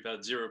off, because we've had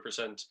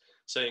 0%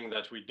 saying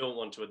that we don't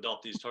want to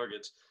adopt these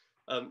targets.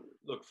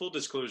 Look, full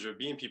disclosure,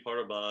 BNP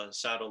Paribas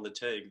sat on the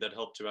TEG that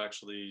helped to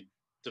actually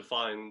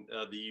define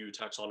the EU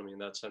taxonomy in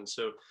that sense.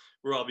 So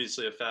we're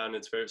obviously a fan.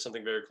 It's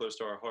something very close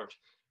to our heart.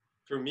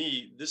 For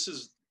me, this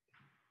is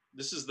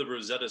the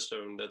Rosetta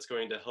Stone that's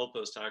going to help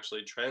us to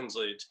actually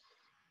translate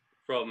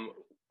from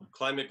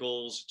climate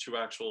goals to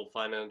actual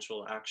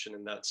financial action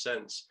in that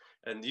sense.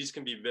 And these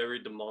can be very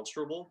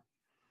demonstrable,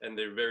 and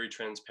they're very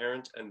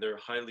transparent, and they're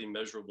highly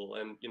measurable.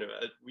 And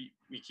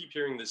we keep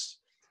hearing this.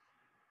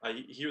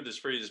 I hear this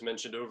phrase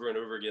mentioned over and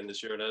over again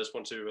this year, and I just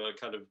want to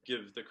kind of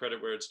give the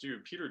credit where it's due.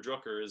 Peter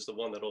Drucker is the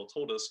one that all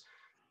told us,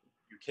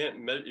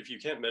 if you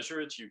can't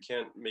measure it, you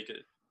can't make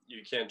it,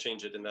 you can't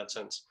change it in that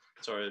sense.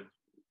 Sorry, I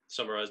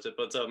summarized it,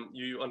 but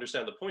you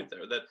understand the point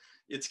there, that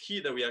it's key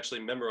that we actually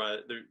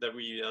memorize, that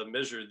we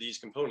measure these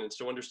components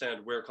to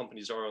understand where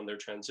companies are on their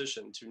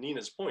transition. To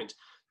Nina's point,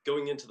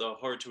 going into the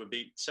hard to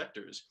abate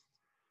sectors,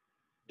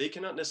 they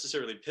cannot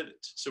necessarily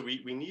pivot. So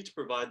we need to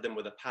provide them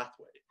with a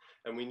pathway,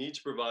 and we need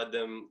to provide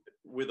them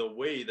with a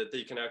way that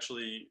they can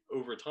actually,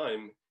 over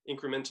time,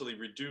 incrementally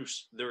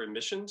reduce their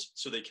emissions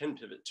so they can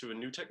pivot to a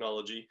new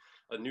technology,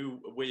 a new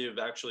way of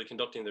actually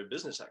conducting their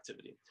business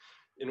activity.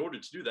 In order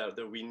to do that,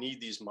 though, we need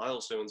these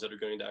milestones that are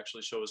going to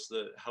actually show us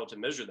how to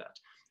measure that.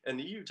 And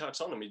the EU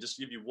taxonomy, just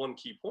to give you one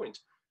key point,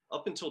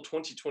 up until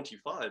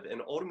 2025,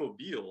 an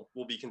automobile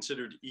will be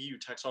considered EU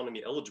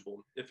taxonomy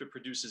eligible if it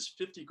produces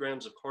 50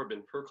 grams of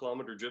carbon per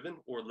kilometer driven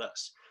or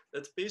less.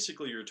 That's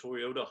basically your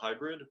Toyota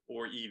hybrid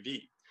or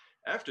EV.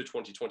 After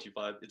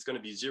 2025, it's going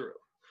to be 0.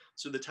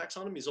 So the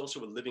taxonomy is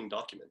also a living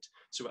document.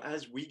 So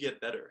as we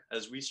get better,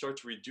 as we start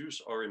to reduce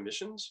our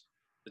emissions,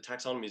 the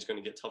taxonomy is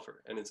going to get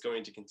tougher, and it's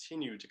going to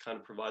continue to kind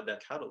of provide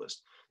that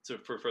catalyst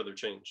for further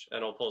change.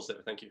 And I'll pause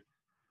there. Thank you.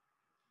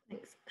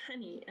 Thanks.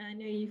 Hani, I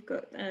know you've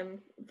got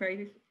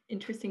very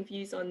interesting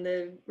views on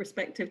the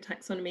respective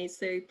taxonomies,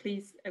 so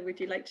please, would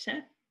you like to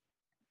share?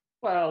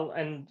 Well,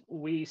 and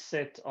we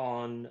sit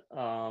on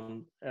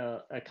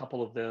a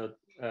couple of the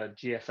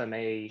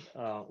GFMA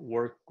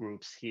work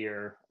groups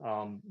here.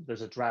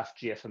 There's a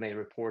draft GFMA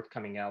report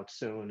coming out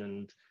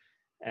soon,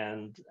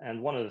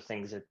 and one of the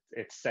things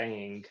it's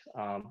saying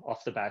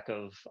off the back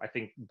of, I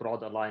think,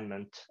 broad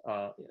alignment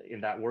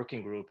in that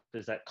working group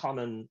is that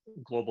common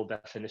global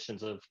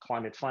definitions of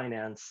climate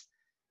finance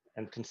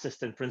and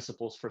consistent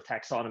principles for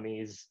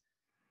taxonomies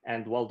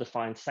and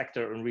well-defined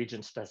sector and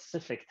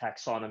region-specific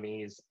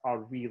taxonomies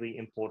are really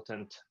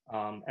important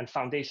and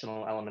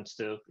foundational elements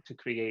to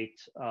create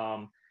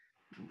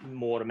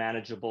more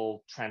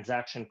manageable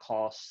transaction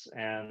costs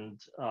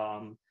and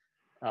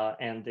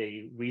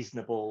a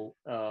reasonable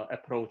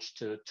approach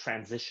to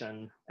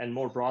transition, and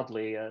more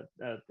broadly, a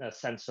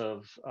sense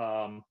of,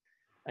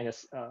 I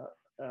guess,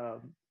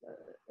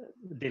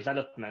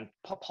 development,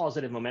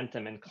 positive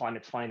momentum in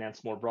climate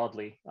finance more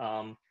broadly.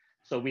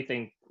 So we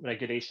think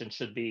regulation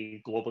should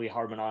be globally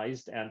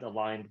harmonized and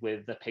aligned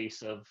with the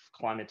pace of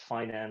climate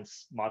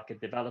finance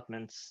market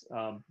developments,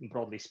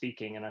 broadly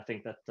speaking. And I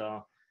think that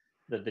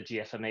the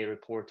GFMA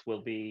report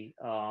will be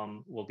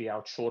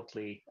out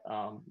shortly,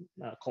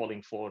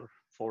 calling for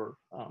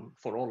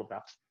all of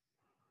that.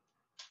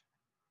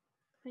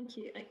 Thank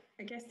you.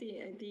 I guess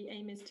the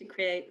aim is to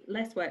create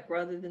less work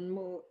rather than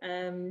more.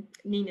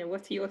 Nina,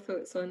 what are your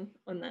thoughts on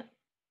that?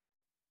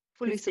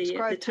 Fully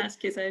subscribe. The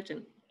task is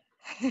urgent.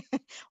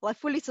 Well, I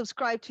fully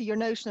subscribe to your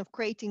notion of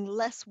creating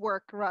less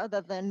work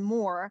rather than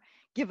more,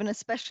 given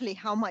especially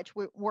how much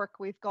work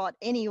we've got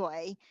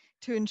anyway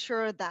to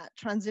ensure that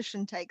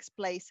transition takes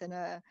place in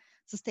a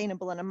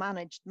sustainable and a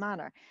managed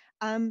manner.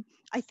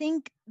 I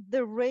think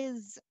there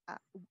is,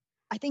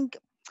 I think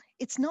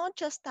it's not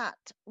just that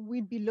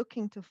we'd be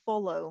looking to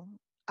follow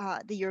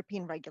the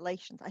European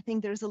regulations. I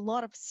think there's a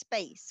lot of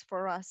space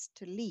for us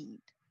to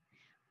lead,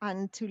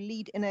 and to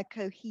lead in a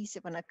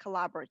cohesive and a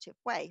collaborative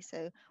way.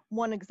 So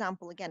one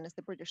example, again, is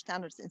the British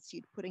Standards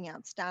Institute putting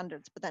out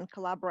standards, but then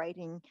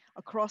collaborating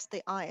across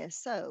the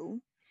ISO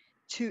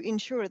to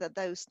ensure that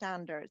those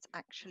standards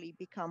actually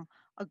become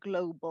a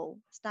global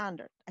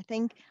standard. I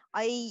think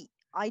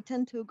I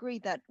tend to agree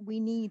that we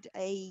need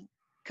a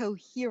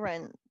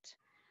coherent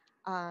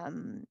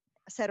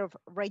set of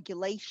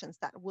regulations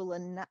that will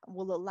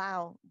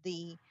allow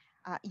the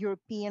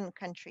European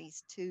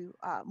countries to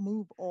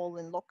move all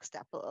in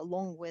lockstep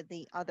along with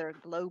the other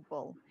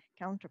global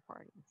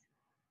counterparties.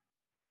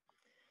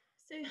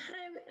 So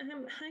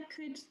how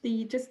could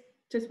the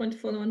just want to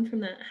follow on from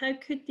that? How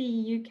could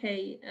the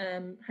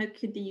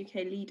UK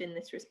lead in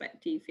this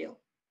respect? Do you feel?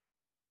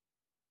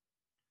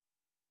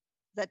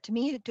 That to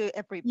me, to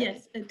everybody?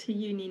 Yes, to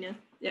you, Nina.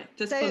 Yeah,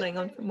 just following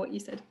on from what you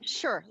said.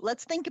 Sure.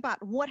 Let's think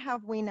about what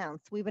have we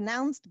announced. We've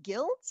announced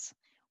guilds,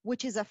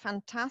 which is a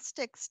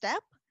fantastic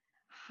step.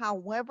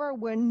 However,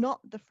 we're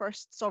not the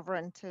first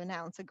sovereign to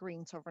announce a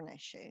green sovereign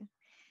issue.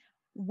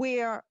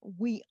 Where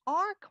we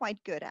are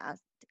quite good at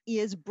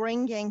is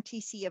bringing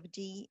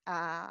TCFD,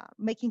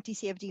 making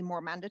TCFD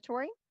more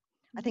mandatory.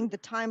 I think the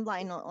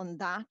timeline on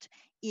that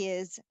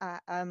is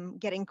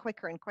getting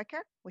quicker and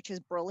quicker, which is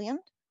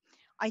brilliant.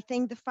 I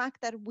think the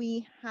fact that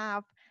we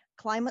have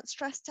climate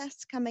stress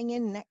tests coming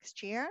in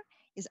next year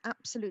is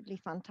absolutely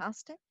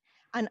fantastic.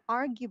 And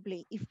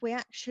arguably, if we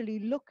actually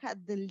look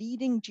at the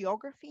leading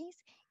geographies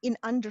in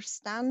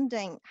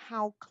understanding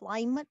how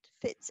climate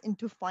fits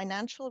into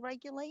financial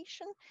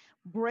regulation,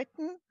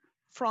 Britain,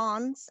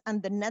 France,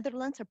 and the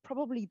Netherlands are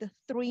probably the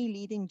 3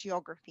 leading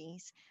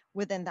geographies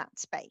within that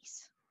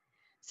space.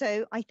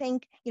 So I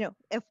think,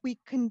 if we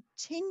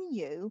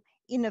continue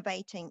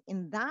innovating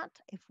in that,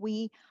 if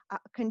we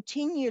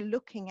continue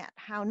looking at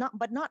how not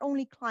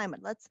only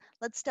climate, let's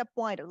step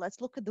wider,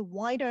 let's look at the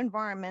wider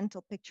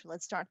environmental picture,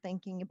 let's start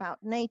thinking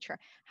about nature.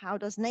 How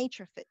does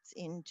nature fits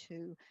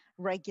into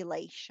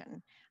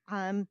regulation?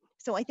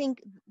 So I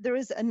think there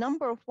is a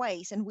number of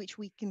ways in which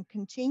we can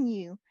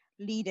continue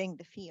leading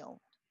the field.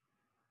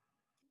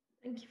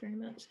 Thank you very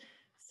much.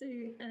 So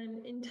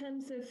in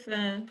terms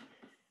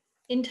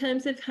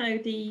of how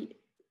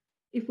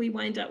if we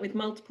wind up with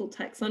multiple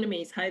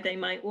taxonomies, how they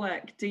might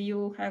work, do you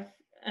all have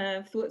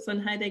thoughts on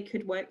how they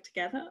could work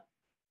together?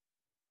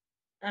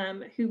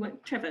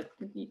 Trevor,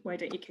 why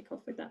don't you kick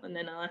off with that and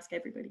then I'll ask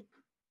everybody.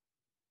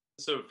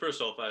 So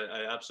first off,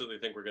 I absolutely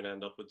think we're going to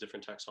end up with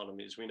different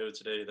taxonomies. We know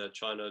today that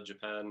China,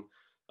 Japan,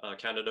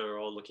 Canada are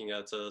all looking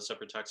at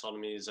separate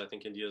taxonomies. I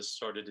think India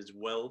started as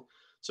well.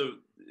 So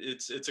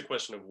it's a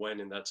question of when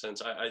in that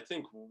sense. I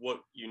think what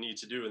you need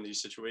to do in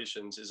these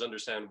situations is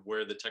understand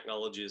where the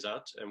technology is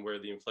at and where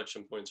the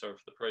inflection points are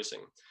for the pricing.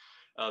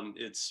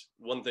 It's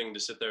one thing to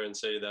sit there and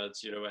say that,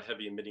 a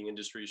heavy emitting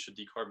industry should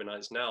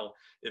decarbonize now.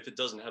 If it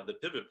doesn't have the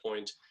pivot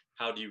point,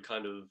 how do you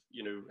kind of,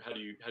 how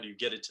do you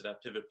get it to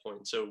that pivot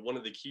point? So one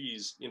of the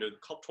keys,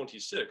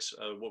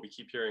 COP26, what we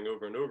keep hearing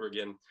over and over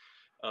again,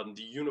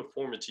 the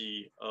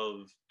uniformity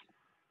of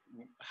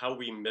how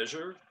we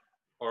measure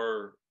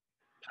our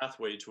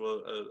pathway to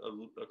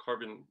a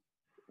carbon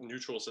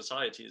neutral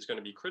society is going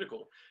to be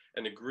critical,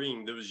 and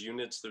agreeing those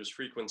units, those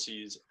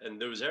frequencies, and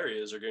those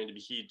areas are going to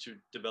be key to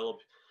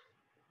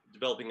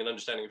developing an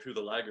understanding of who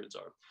the laggards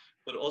are.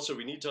 But also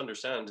we need to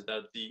understand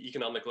that the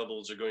economic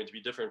levels are going to be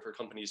different for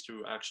companies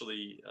to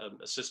actually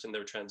assist in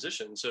their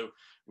transition. So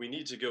we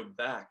need to go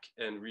back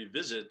and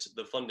revisit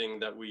the funding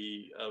that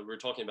we were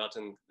talking about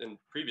in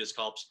previous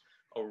COPs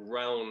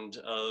around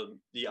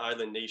the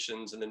island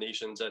nations and the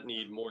nations that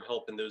need more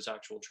help in those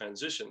actual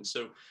transitions.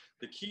 So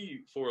the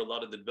key for a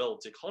lot of the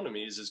developed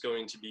economies is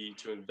going to be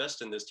to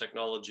invest in this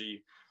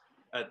technology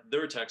at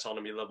their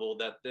taxonomy level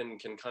that then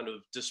can kind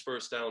of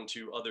disperse down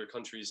to other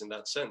countries in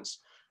that sense.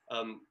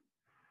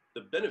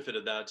 The benefit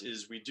of that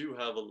is we do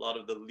have a lot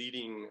of the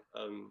leading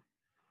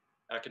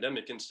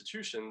academic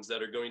institutions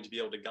that are going to be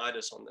able to guide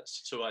us on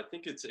this. So I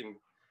think it's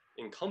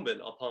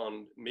incumbent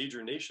upon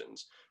major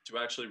nations to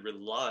actually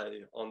rely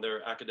on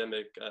their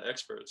academic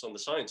experts, on the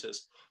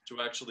scientists,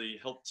 to actually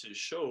help to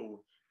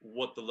show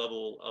what the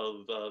level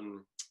of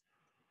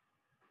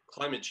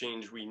climate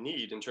change we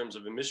need in terms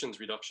of emissions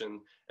reduction,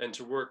 and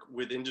to work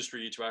with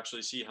industry to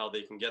actually see how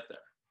they can get there.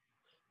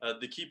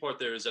 The key part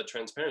there is that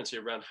transparency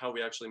around how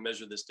we actually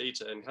measure this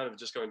data. And kind of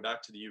just going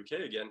back to the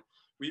UK again,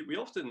 we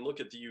often look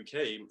at the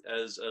UK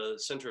as a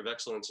center of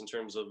excellence in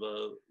terms of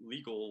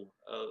legal,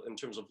 in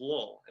terms of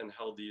law, and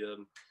how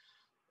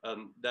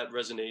that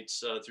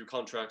resonates through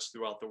contracts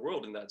throughout the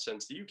world in that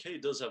sense. The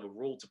UK does have a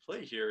role to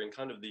play here in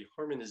kind of the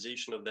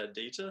harmonization of that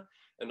data,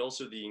 and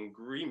also the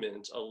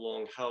agreement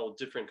along how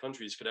different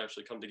countries could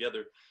actually come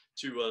together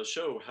to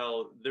show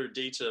how their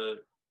data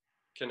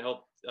can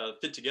help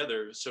fit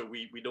together, so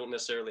we don't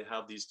necessarily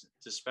have these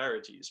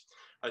disparities.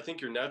 I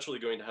think you're naturally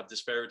going to have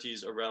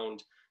disparities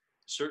around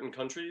certain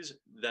countries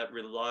that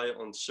rely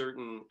on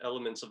certain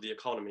elements of the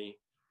economy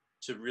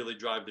to really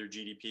drive their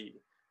GDP.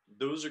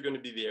 Those are going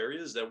to be the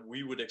areas that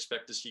we would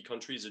expect to see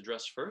countries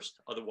address first.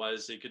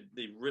 Otherwise,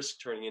 they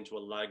risk turning into a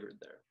laggard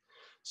there.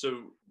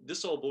 So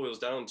this all boils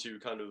down to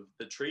kind of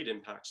the trade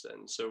impacts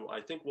then. So I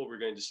think what we're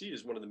going to see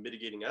is one of the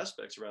mitigating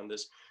aspects around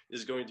this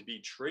is going to be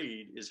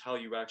trade, is how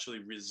you actually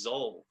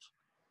resolve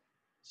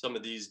some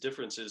of these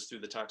differences through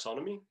the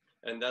taxonomy.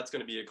 And that's going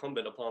to be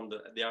incumbent upon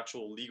the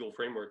actual legal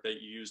framework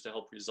that you use to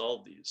help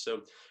resolve these.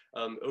 So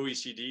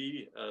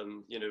OECD,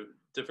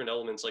 different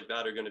elements like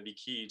that are going to be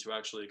key to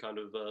actually kind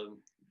of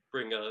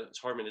bring a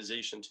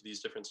harmonization to these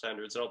different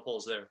standards. And I'll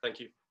pause there.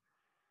 Thank you.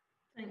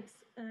 Thanks.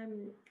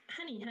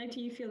 Hani, how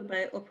do you feel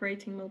about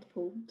operating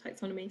multiple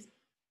taxonomies?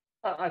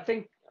 I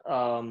think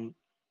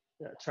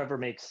Trevor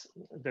makes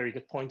very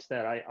good points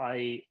there.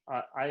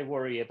 I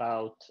worry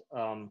about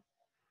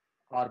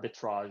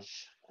arbitrage,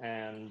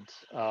 and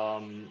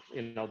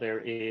there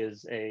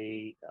is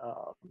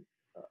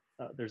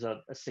there's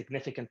a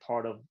significant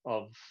part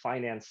of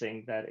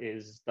financing that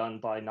is done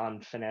by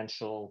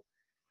non-financial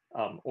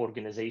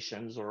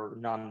organizations or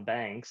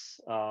non-banks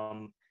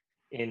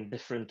in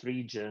different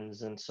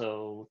regions, and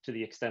so to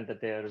the extent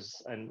that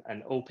there's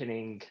an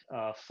opening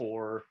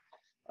for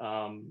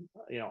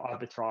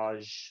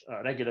arbitrage,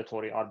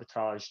 regulatory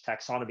arbitrage,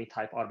 taxonomy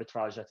type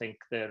arbitrage, I think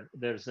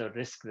there's a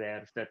risk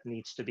there that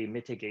needs to be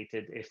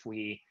mitigated if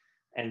we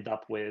end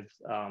up with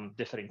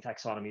differing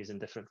taxonomies in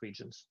different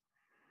regions.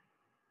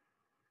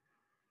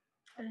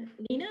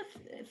 Nina,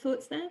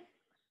 thoughts there?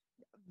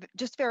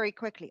 Just very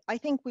quickly, I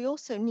think we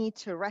also need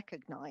to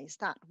recognize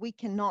that we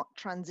cannot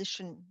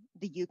transition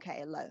the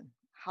UK alone.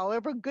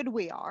 However good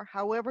we are,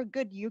 however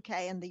good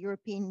UK and the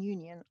European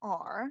Union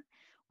are,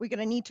 we're going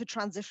to need to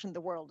transition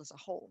the world as a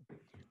whole.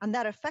 And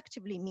that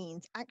effectively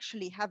means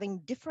actually having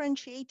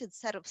differentiated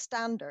set of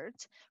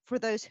standards for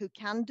those who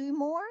can do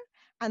more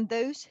and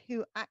those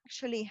who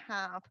actually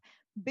have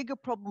bigger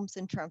problems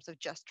in terms of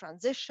just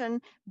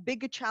transition,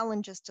 bigger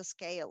challenges to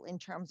scale in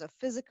terms of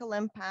physical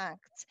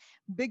impacts,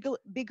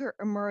 bigger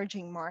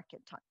emerging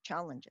market type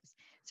challenges.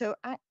 So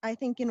I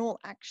think in all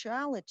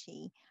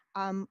actuality,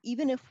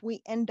 even if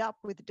we end up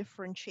with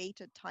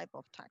differentiated type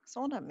of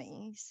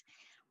taxonomies,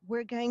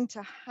 we're going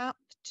to have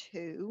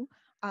to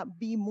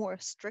be more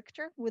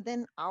stricter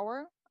within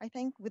our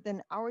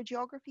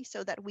geography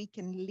so that we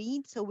can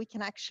lead, so we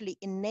can actually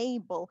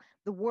enable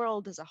the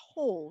world as a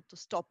whole to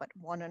stop at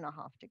 1.5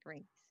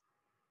 degrees.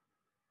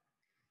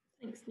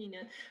 Thanks,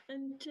 Nina.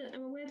 And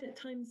I'm aware that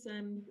time's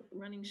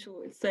running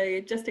short.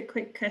 So just a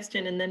quick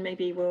question, and then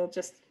maybe we'll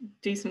just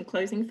do some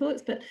closing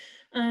thoughts. But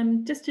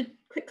just to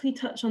quickly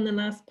touch on the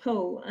last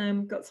poll,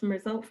 got some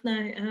results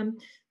now.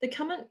 The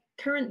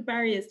current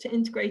barriers to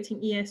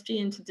integrating ESG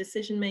into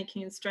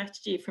decision-making and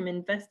strategy from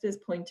investors'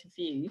 point of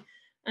view,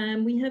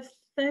 we have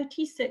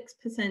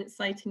 36%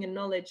 citing a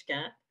knowledge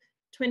gap,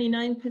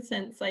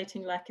 29%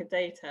 citing lack of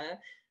data,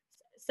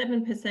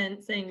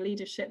 7% saying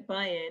leadership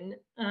buy-in,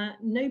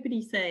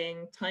 nobody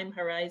saying time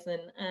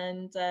horizon,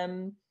 and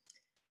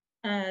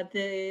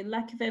the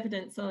lack of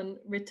evidence on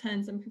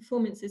returns and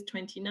performance is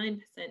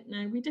 29%.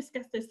 Now, we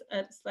discussed this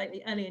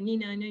slightly earlier.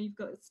 Nina, I know you've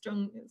got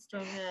strong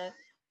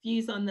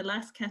views on the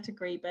last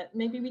category, but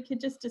maybe we could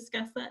just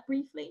discuss that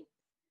briefly.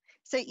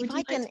 So if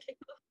I can,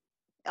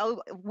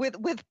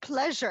 with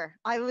pleasure.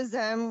 I was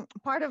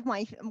part of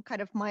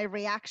my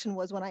reaction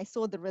was when I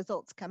saw the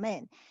results come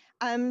in.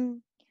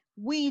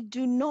 We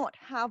do not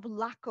have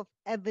lack of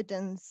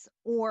evidence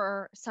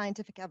or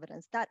scientific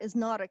evidence. That is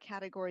not a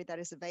category that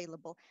is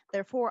available.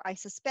 Therefore, I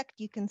suspect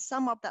you can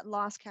sum up that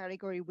last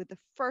category with the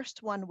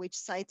first one, which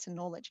cites a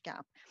knowledge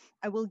gap.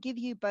 I will give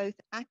you both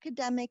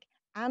academic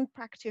and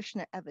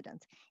practitioner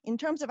evidence. In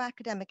terms of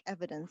academic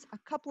evidence, a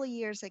couple of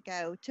years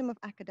ago, a team of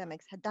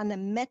academics had done a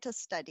meta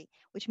study,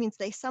 which means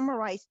they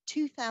summarized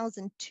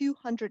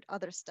 2,200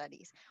 other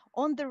studies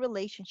on the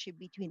relationship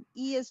between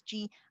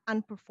ESG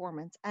and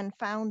performance, and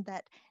found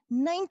that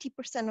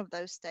 90% of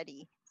those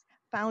studies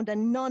found a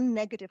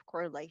non-negative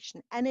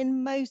correlation, and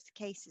in most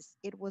cases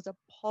it was a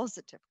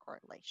positive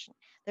correlation.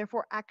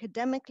 Therefore,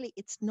 academically,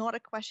 it's not a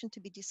question to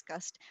be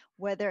discussed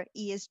whether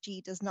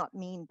ESG does not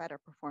mean better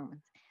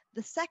performance.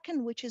 The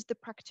second, which is the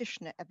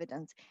practitioner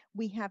evidence,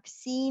 we have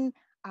seen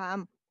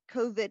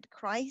COVID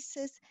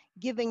crisis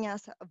giving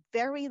us a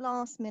very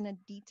last minute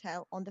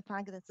detail on the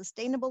fact that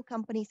sustainable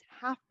companies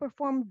have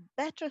performed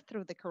better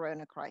through the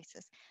corona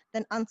crisis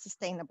than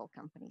unsustainable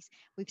companies.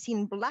 We've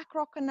seen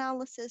BlackRock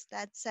analysis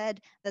that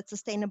said that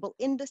sustainable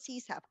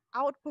indices have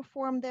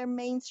outperformed their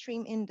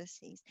mainstream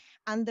indices.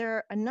 And there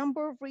are a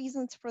number of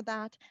reasons for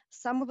that.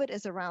 Some of it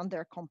is around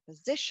their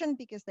composition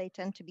because they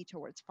tend to be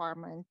towards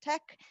pharma and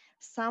tech.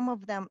 Some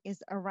of them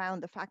is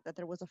around the fact that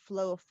there was a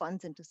flow of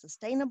funds into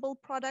sustainable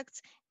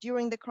products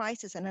during the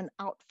crisis and an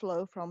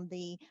outflow from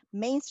the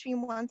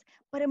mainstream ones.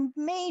 But a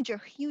major,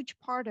 huge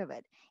part of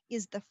it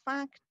is the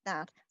fact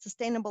that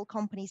sustainable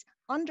companies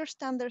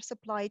understand their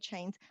supply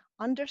chains,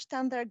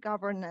 understand their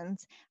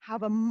governance,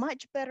 have a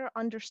much better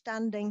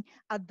understanding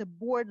at the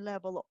board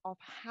level of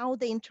how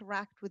they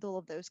interact with all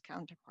of those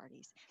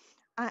counterparties.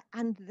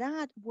 And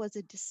that was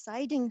a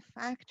deciding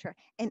factor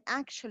in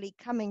actually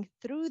coming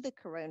through the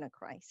corona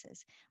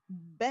crisis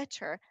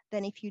better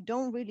than if you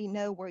don't really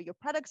know where your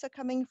products are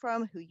coming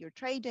from, who you're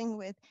trading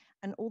with,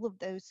 and all of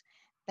those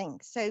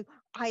things. So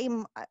I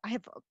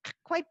have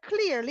quite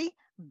clearly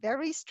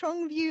very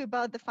strong view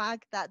about the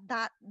fact that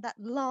that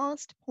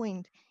last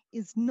point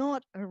is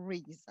not a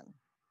reason.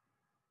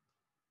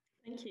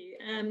 Thank you.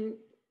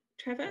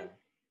 Trevor,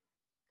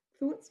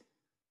 thoughts?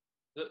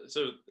 It's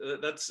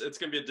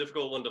going to be a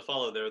difficult one to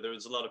follow there. There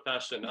was a lot of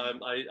passion.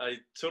 I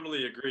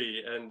totally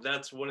agree. And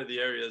that's one of the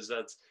areas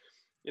that's,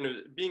 you know,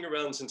 being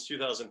around since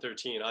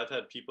 2013, I've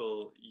had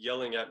people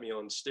yelling at me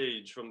on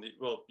stage from the,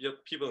 well,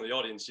 people in the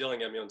audience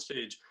yelling at me on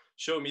stage,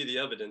 show me the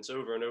evidence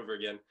over and over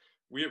again.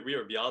 We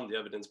are beyond the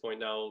evidence point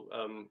now.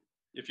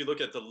 If you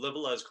look at the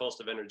levelized cost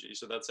of energy,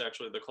 so that's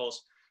actually the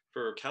cost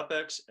for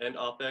CapEx and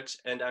OpEx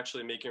and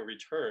actually making a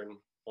return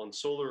on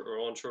solar or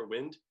onshore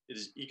wind, it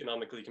is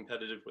economically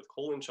competitive with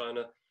coal in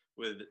China,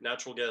 with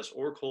natural gas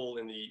or coal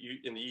in the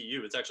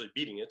EU. It's actually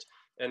beating it,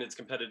 and it's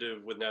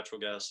competitive with natural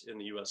gas in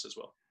the US as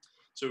well.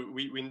 So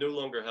we no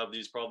longer have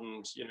these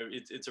problems. You know,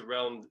 it's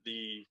around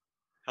the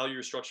how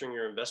you're structuring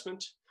your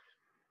investment.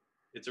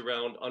 It's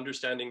around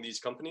understanding these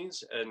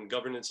companies, and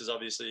governance is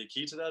obviously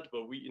key to that.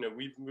 But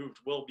we've moved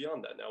well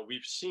beyond that now.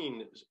 We've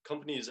seen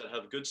companies that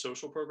have good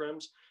social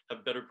programs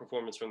have better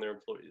performance from their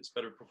employees,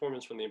 better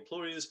performance from the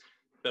employees,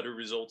 better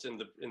results in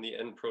the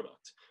end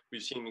product.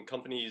 We've seen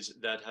companies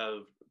that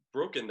have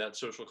broken that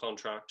social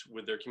contract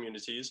with their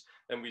communities,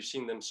 and we've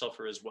seen them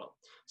suffer as well.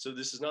 So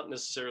this is not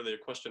necessarily a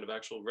question of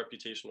actual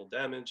reputational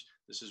damage.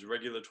 This is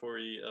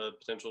regulatory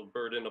potential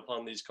burden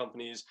upon these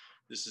companies.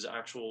 This is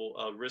actual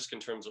risk in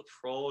terms of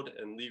fraud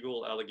and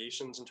legal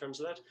allegations in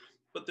terms of that.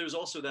 But there's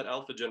also that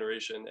alpha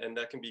generation, and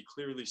that can be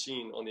clearly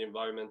seen on the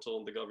environmental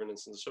and the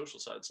governance and the social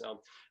sides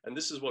now. And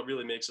this is what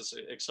really makes us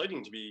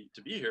exciting to be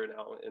here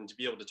now and to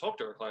be able to talk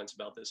to our clients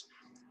about this.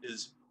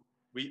 Is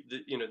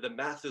the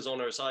math is on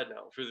our side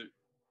now. For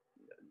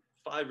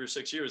 5 or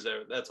 6 years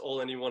there, that's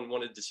all anyone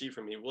wanted to see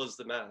from me was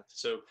the math.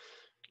 So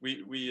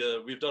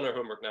we've done our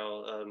homework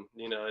now.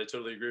 Nina, I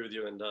totally agree with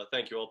you, and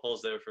thank you. I'll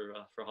pause there for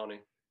Hani.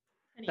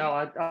 No,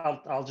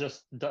 I'll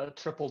just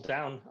triple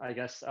down, I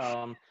guess.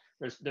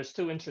 There's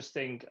two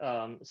interesting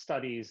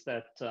studies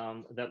that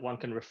that one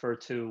can refer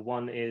to.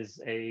 One is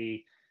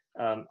a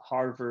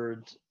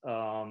Harvard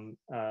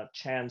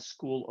Chan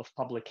School of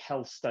Public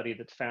Health study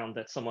that found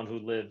that someone who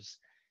lives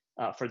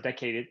for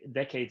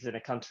decades in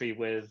a country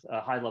with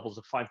high levels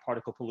of fine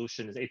particle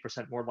pollution is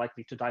 8% more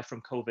likely to die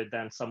from COVID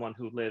than someone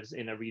who lives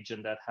in a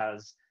region that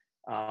has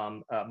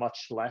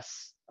much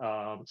less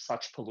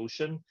such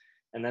pollution.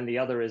 And then the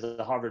other is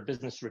a Harvard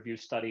Business Review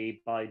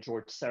study by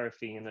George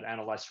Serafine that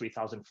analyzed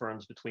 3,000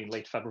 firms between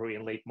late February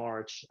and late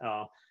March.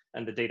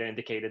 And the data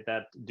indicated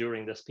that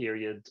during this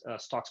period,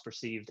 stocks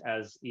perceived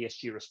as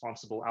ESG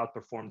responsible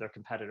outperformed their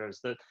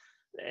competitors.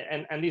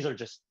 And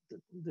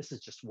this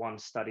is just one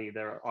study.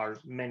 There are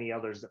many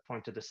others that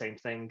point to the same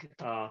thing,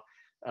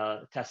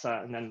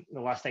 Tessa. And then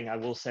the last thing I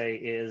will say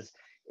is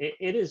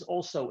it is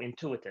also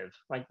intuitive.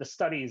 Like the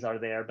studies are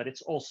there, but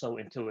it's also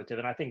intuitive.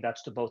 And I think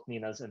that's to both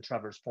Nina's and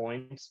Trevor's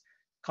points.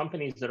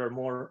 Companies that are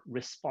more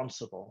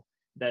responsible,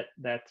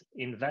 that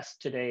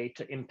invest today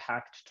to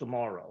impact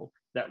tomorrow,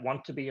 that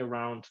want to be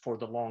around for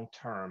the long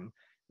term,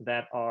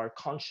 that are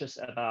conscious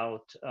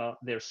about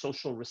their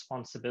social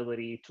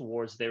responsibility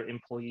towards their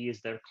employees,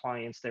 their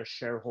clients, their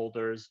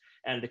shareholders,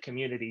 and the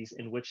communities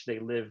in which they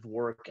live,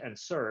 work, and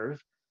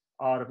serve,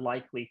 are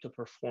likely to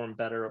perform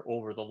better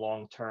over the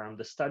long term.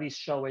 The studies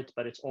show it,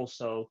 but it's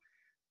also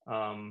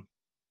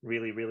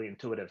really, really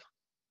intuitive.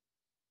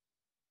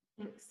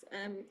 Thanks.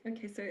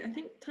 Okay, so I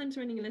think time's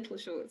running a little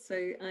short,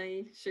 so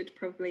I should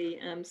probably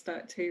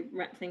start to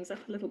wrap things up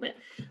a little bit.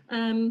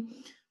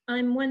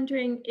 I'm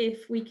wondering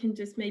if we can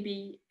just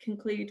maybe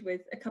conclude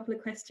with a couple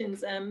of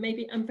questions.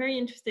 Maybe I'm very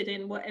interested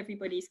in what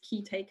everybody's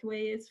key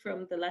takeaway is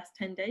from the last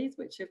 10 days,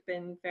 which have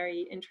been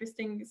very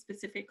interesting,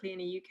 specifically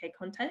in a UK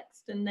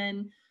context. And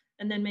then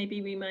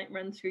maybe we might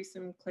run through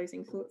some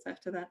closing thoughts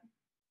after that.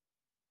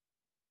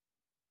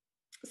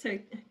 So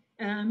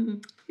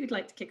who'd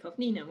like to kick off?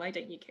 Nina, why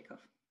don't you kick off?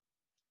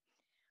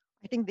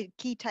 I think the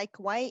key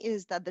takeaway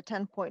is that the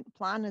 10-point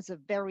plan is a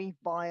very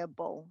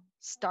viable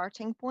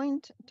starting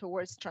point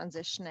towards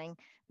transitioning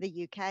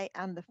the UK,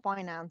 and the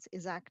finance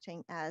is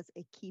acting as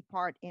a key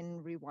part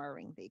in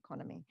rewiring the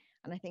economy.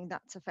 And I think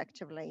that's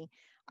effectively,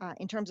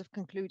 in terms of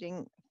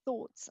concluding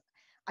thoughts,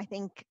 I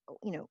think,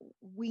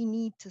 we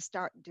need to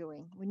start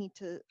doing. We need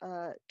to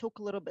talk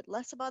a little bit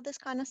less about this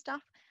kind of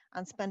stuff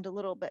and spend a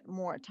little bit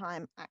more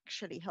time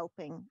actually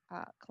helping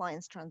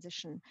clients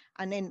transition,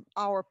 and in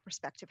our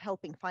perspective,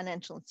 helping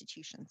financial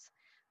institutions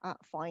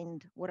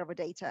find whatever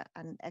data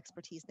and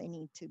expertise they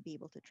need to be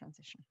able to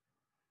transition.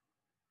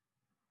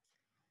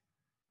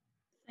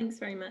 Thanks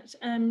very much.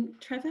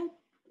 Trevor,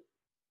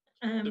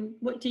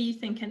 what do you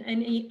think, and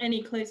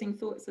any closing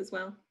thoughts as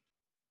well?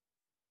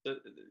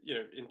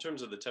 In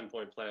terms of the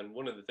 10-point plan,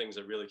 one of the things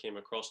that really came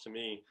across to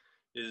me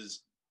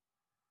is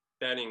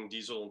banning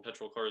diesel and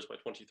petrol cars by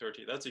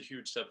 2030. That's a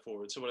huge step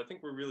forward. So what I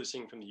think we're really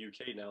seeing from the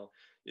UK now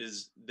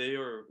is they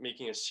are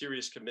making a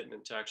serious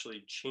commitment to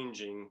actually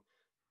changing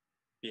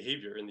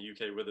behavior in the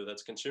UK, whether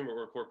that's consumer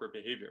or corporate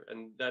behavior.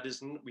 And that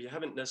is, we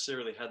haven't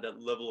necessarily had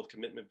that level of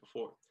commitment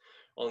before.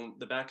 On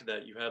the back of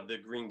that, you have the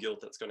green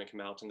gilt that's going to come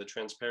out and the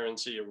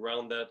transparency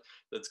around that,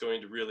 that's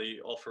going to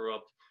really offer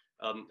up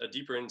a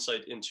deeper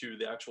insight into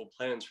the actual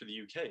plans for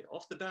the UK.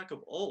 Off the back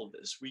of all of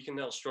this, we can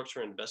now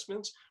structure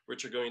investments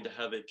which are going to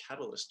have a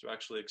catalyst to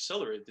actually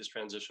accelerate this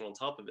transition on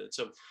top of it.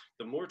 So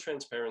the more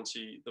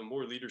transparency, the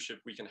more leadership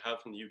we can have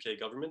from the UK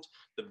government,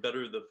 the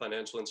better the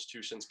financial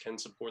institutions can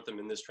support them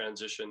in this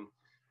transition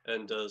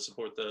and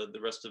support the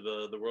rest of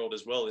the world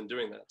as well in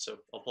doing that. So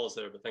I'll pause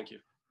there, but thank you.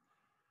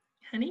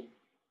 Hani?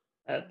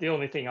 The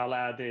only thing I'll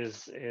add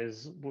is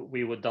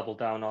we would double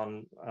down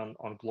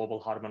on global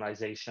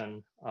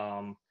harmonization.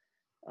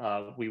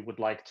 We would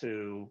like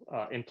to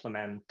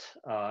implement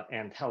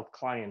and help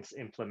clients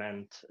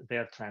implement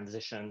their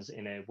transitions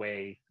in a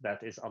way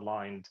that is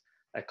aligned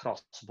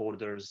across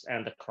borders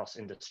and across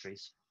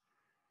industries.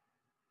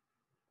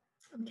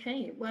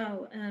 Okay,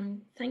 well,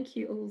 thank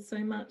you all so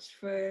much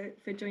for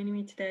joining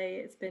me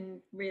today. It's been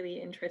really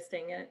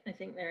interesting. I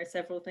think there are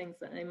several things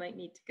that I might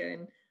need to go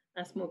and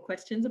ask more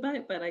questions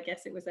about, but I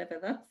guess it was ever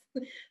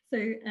thus.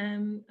 So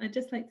I'd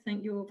just like to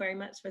thank you all very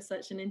much for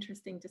such an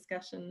interesting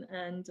discussion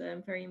and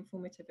very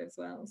informative as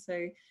well. So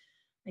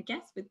I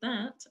guess with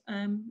that,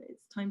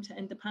 it's time to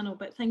end the panel,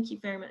 but thank you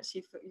very much.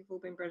 You've all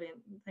been brilliant.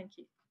 Thank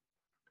you.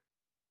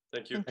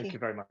 Thank you. Thank you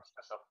very much,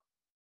 Tessa.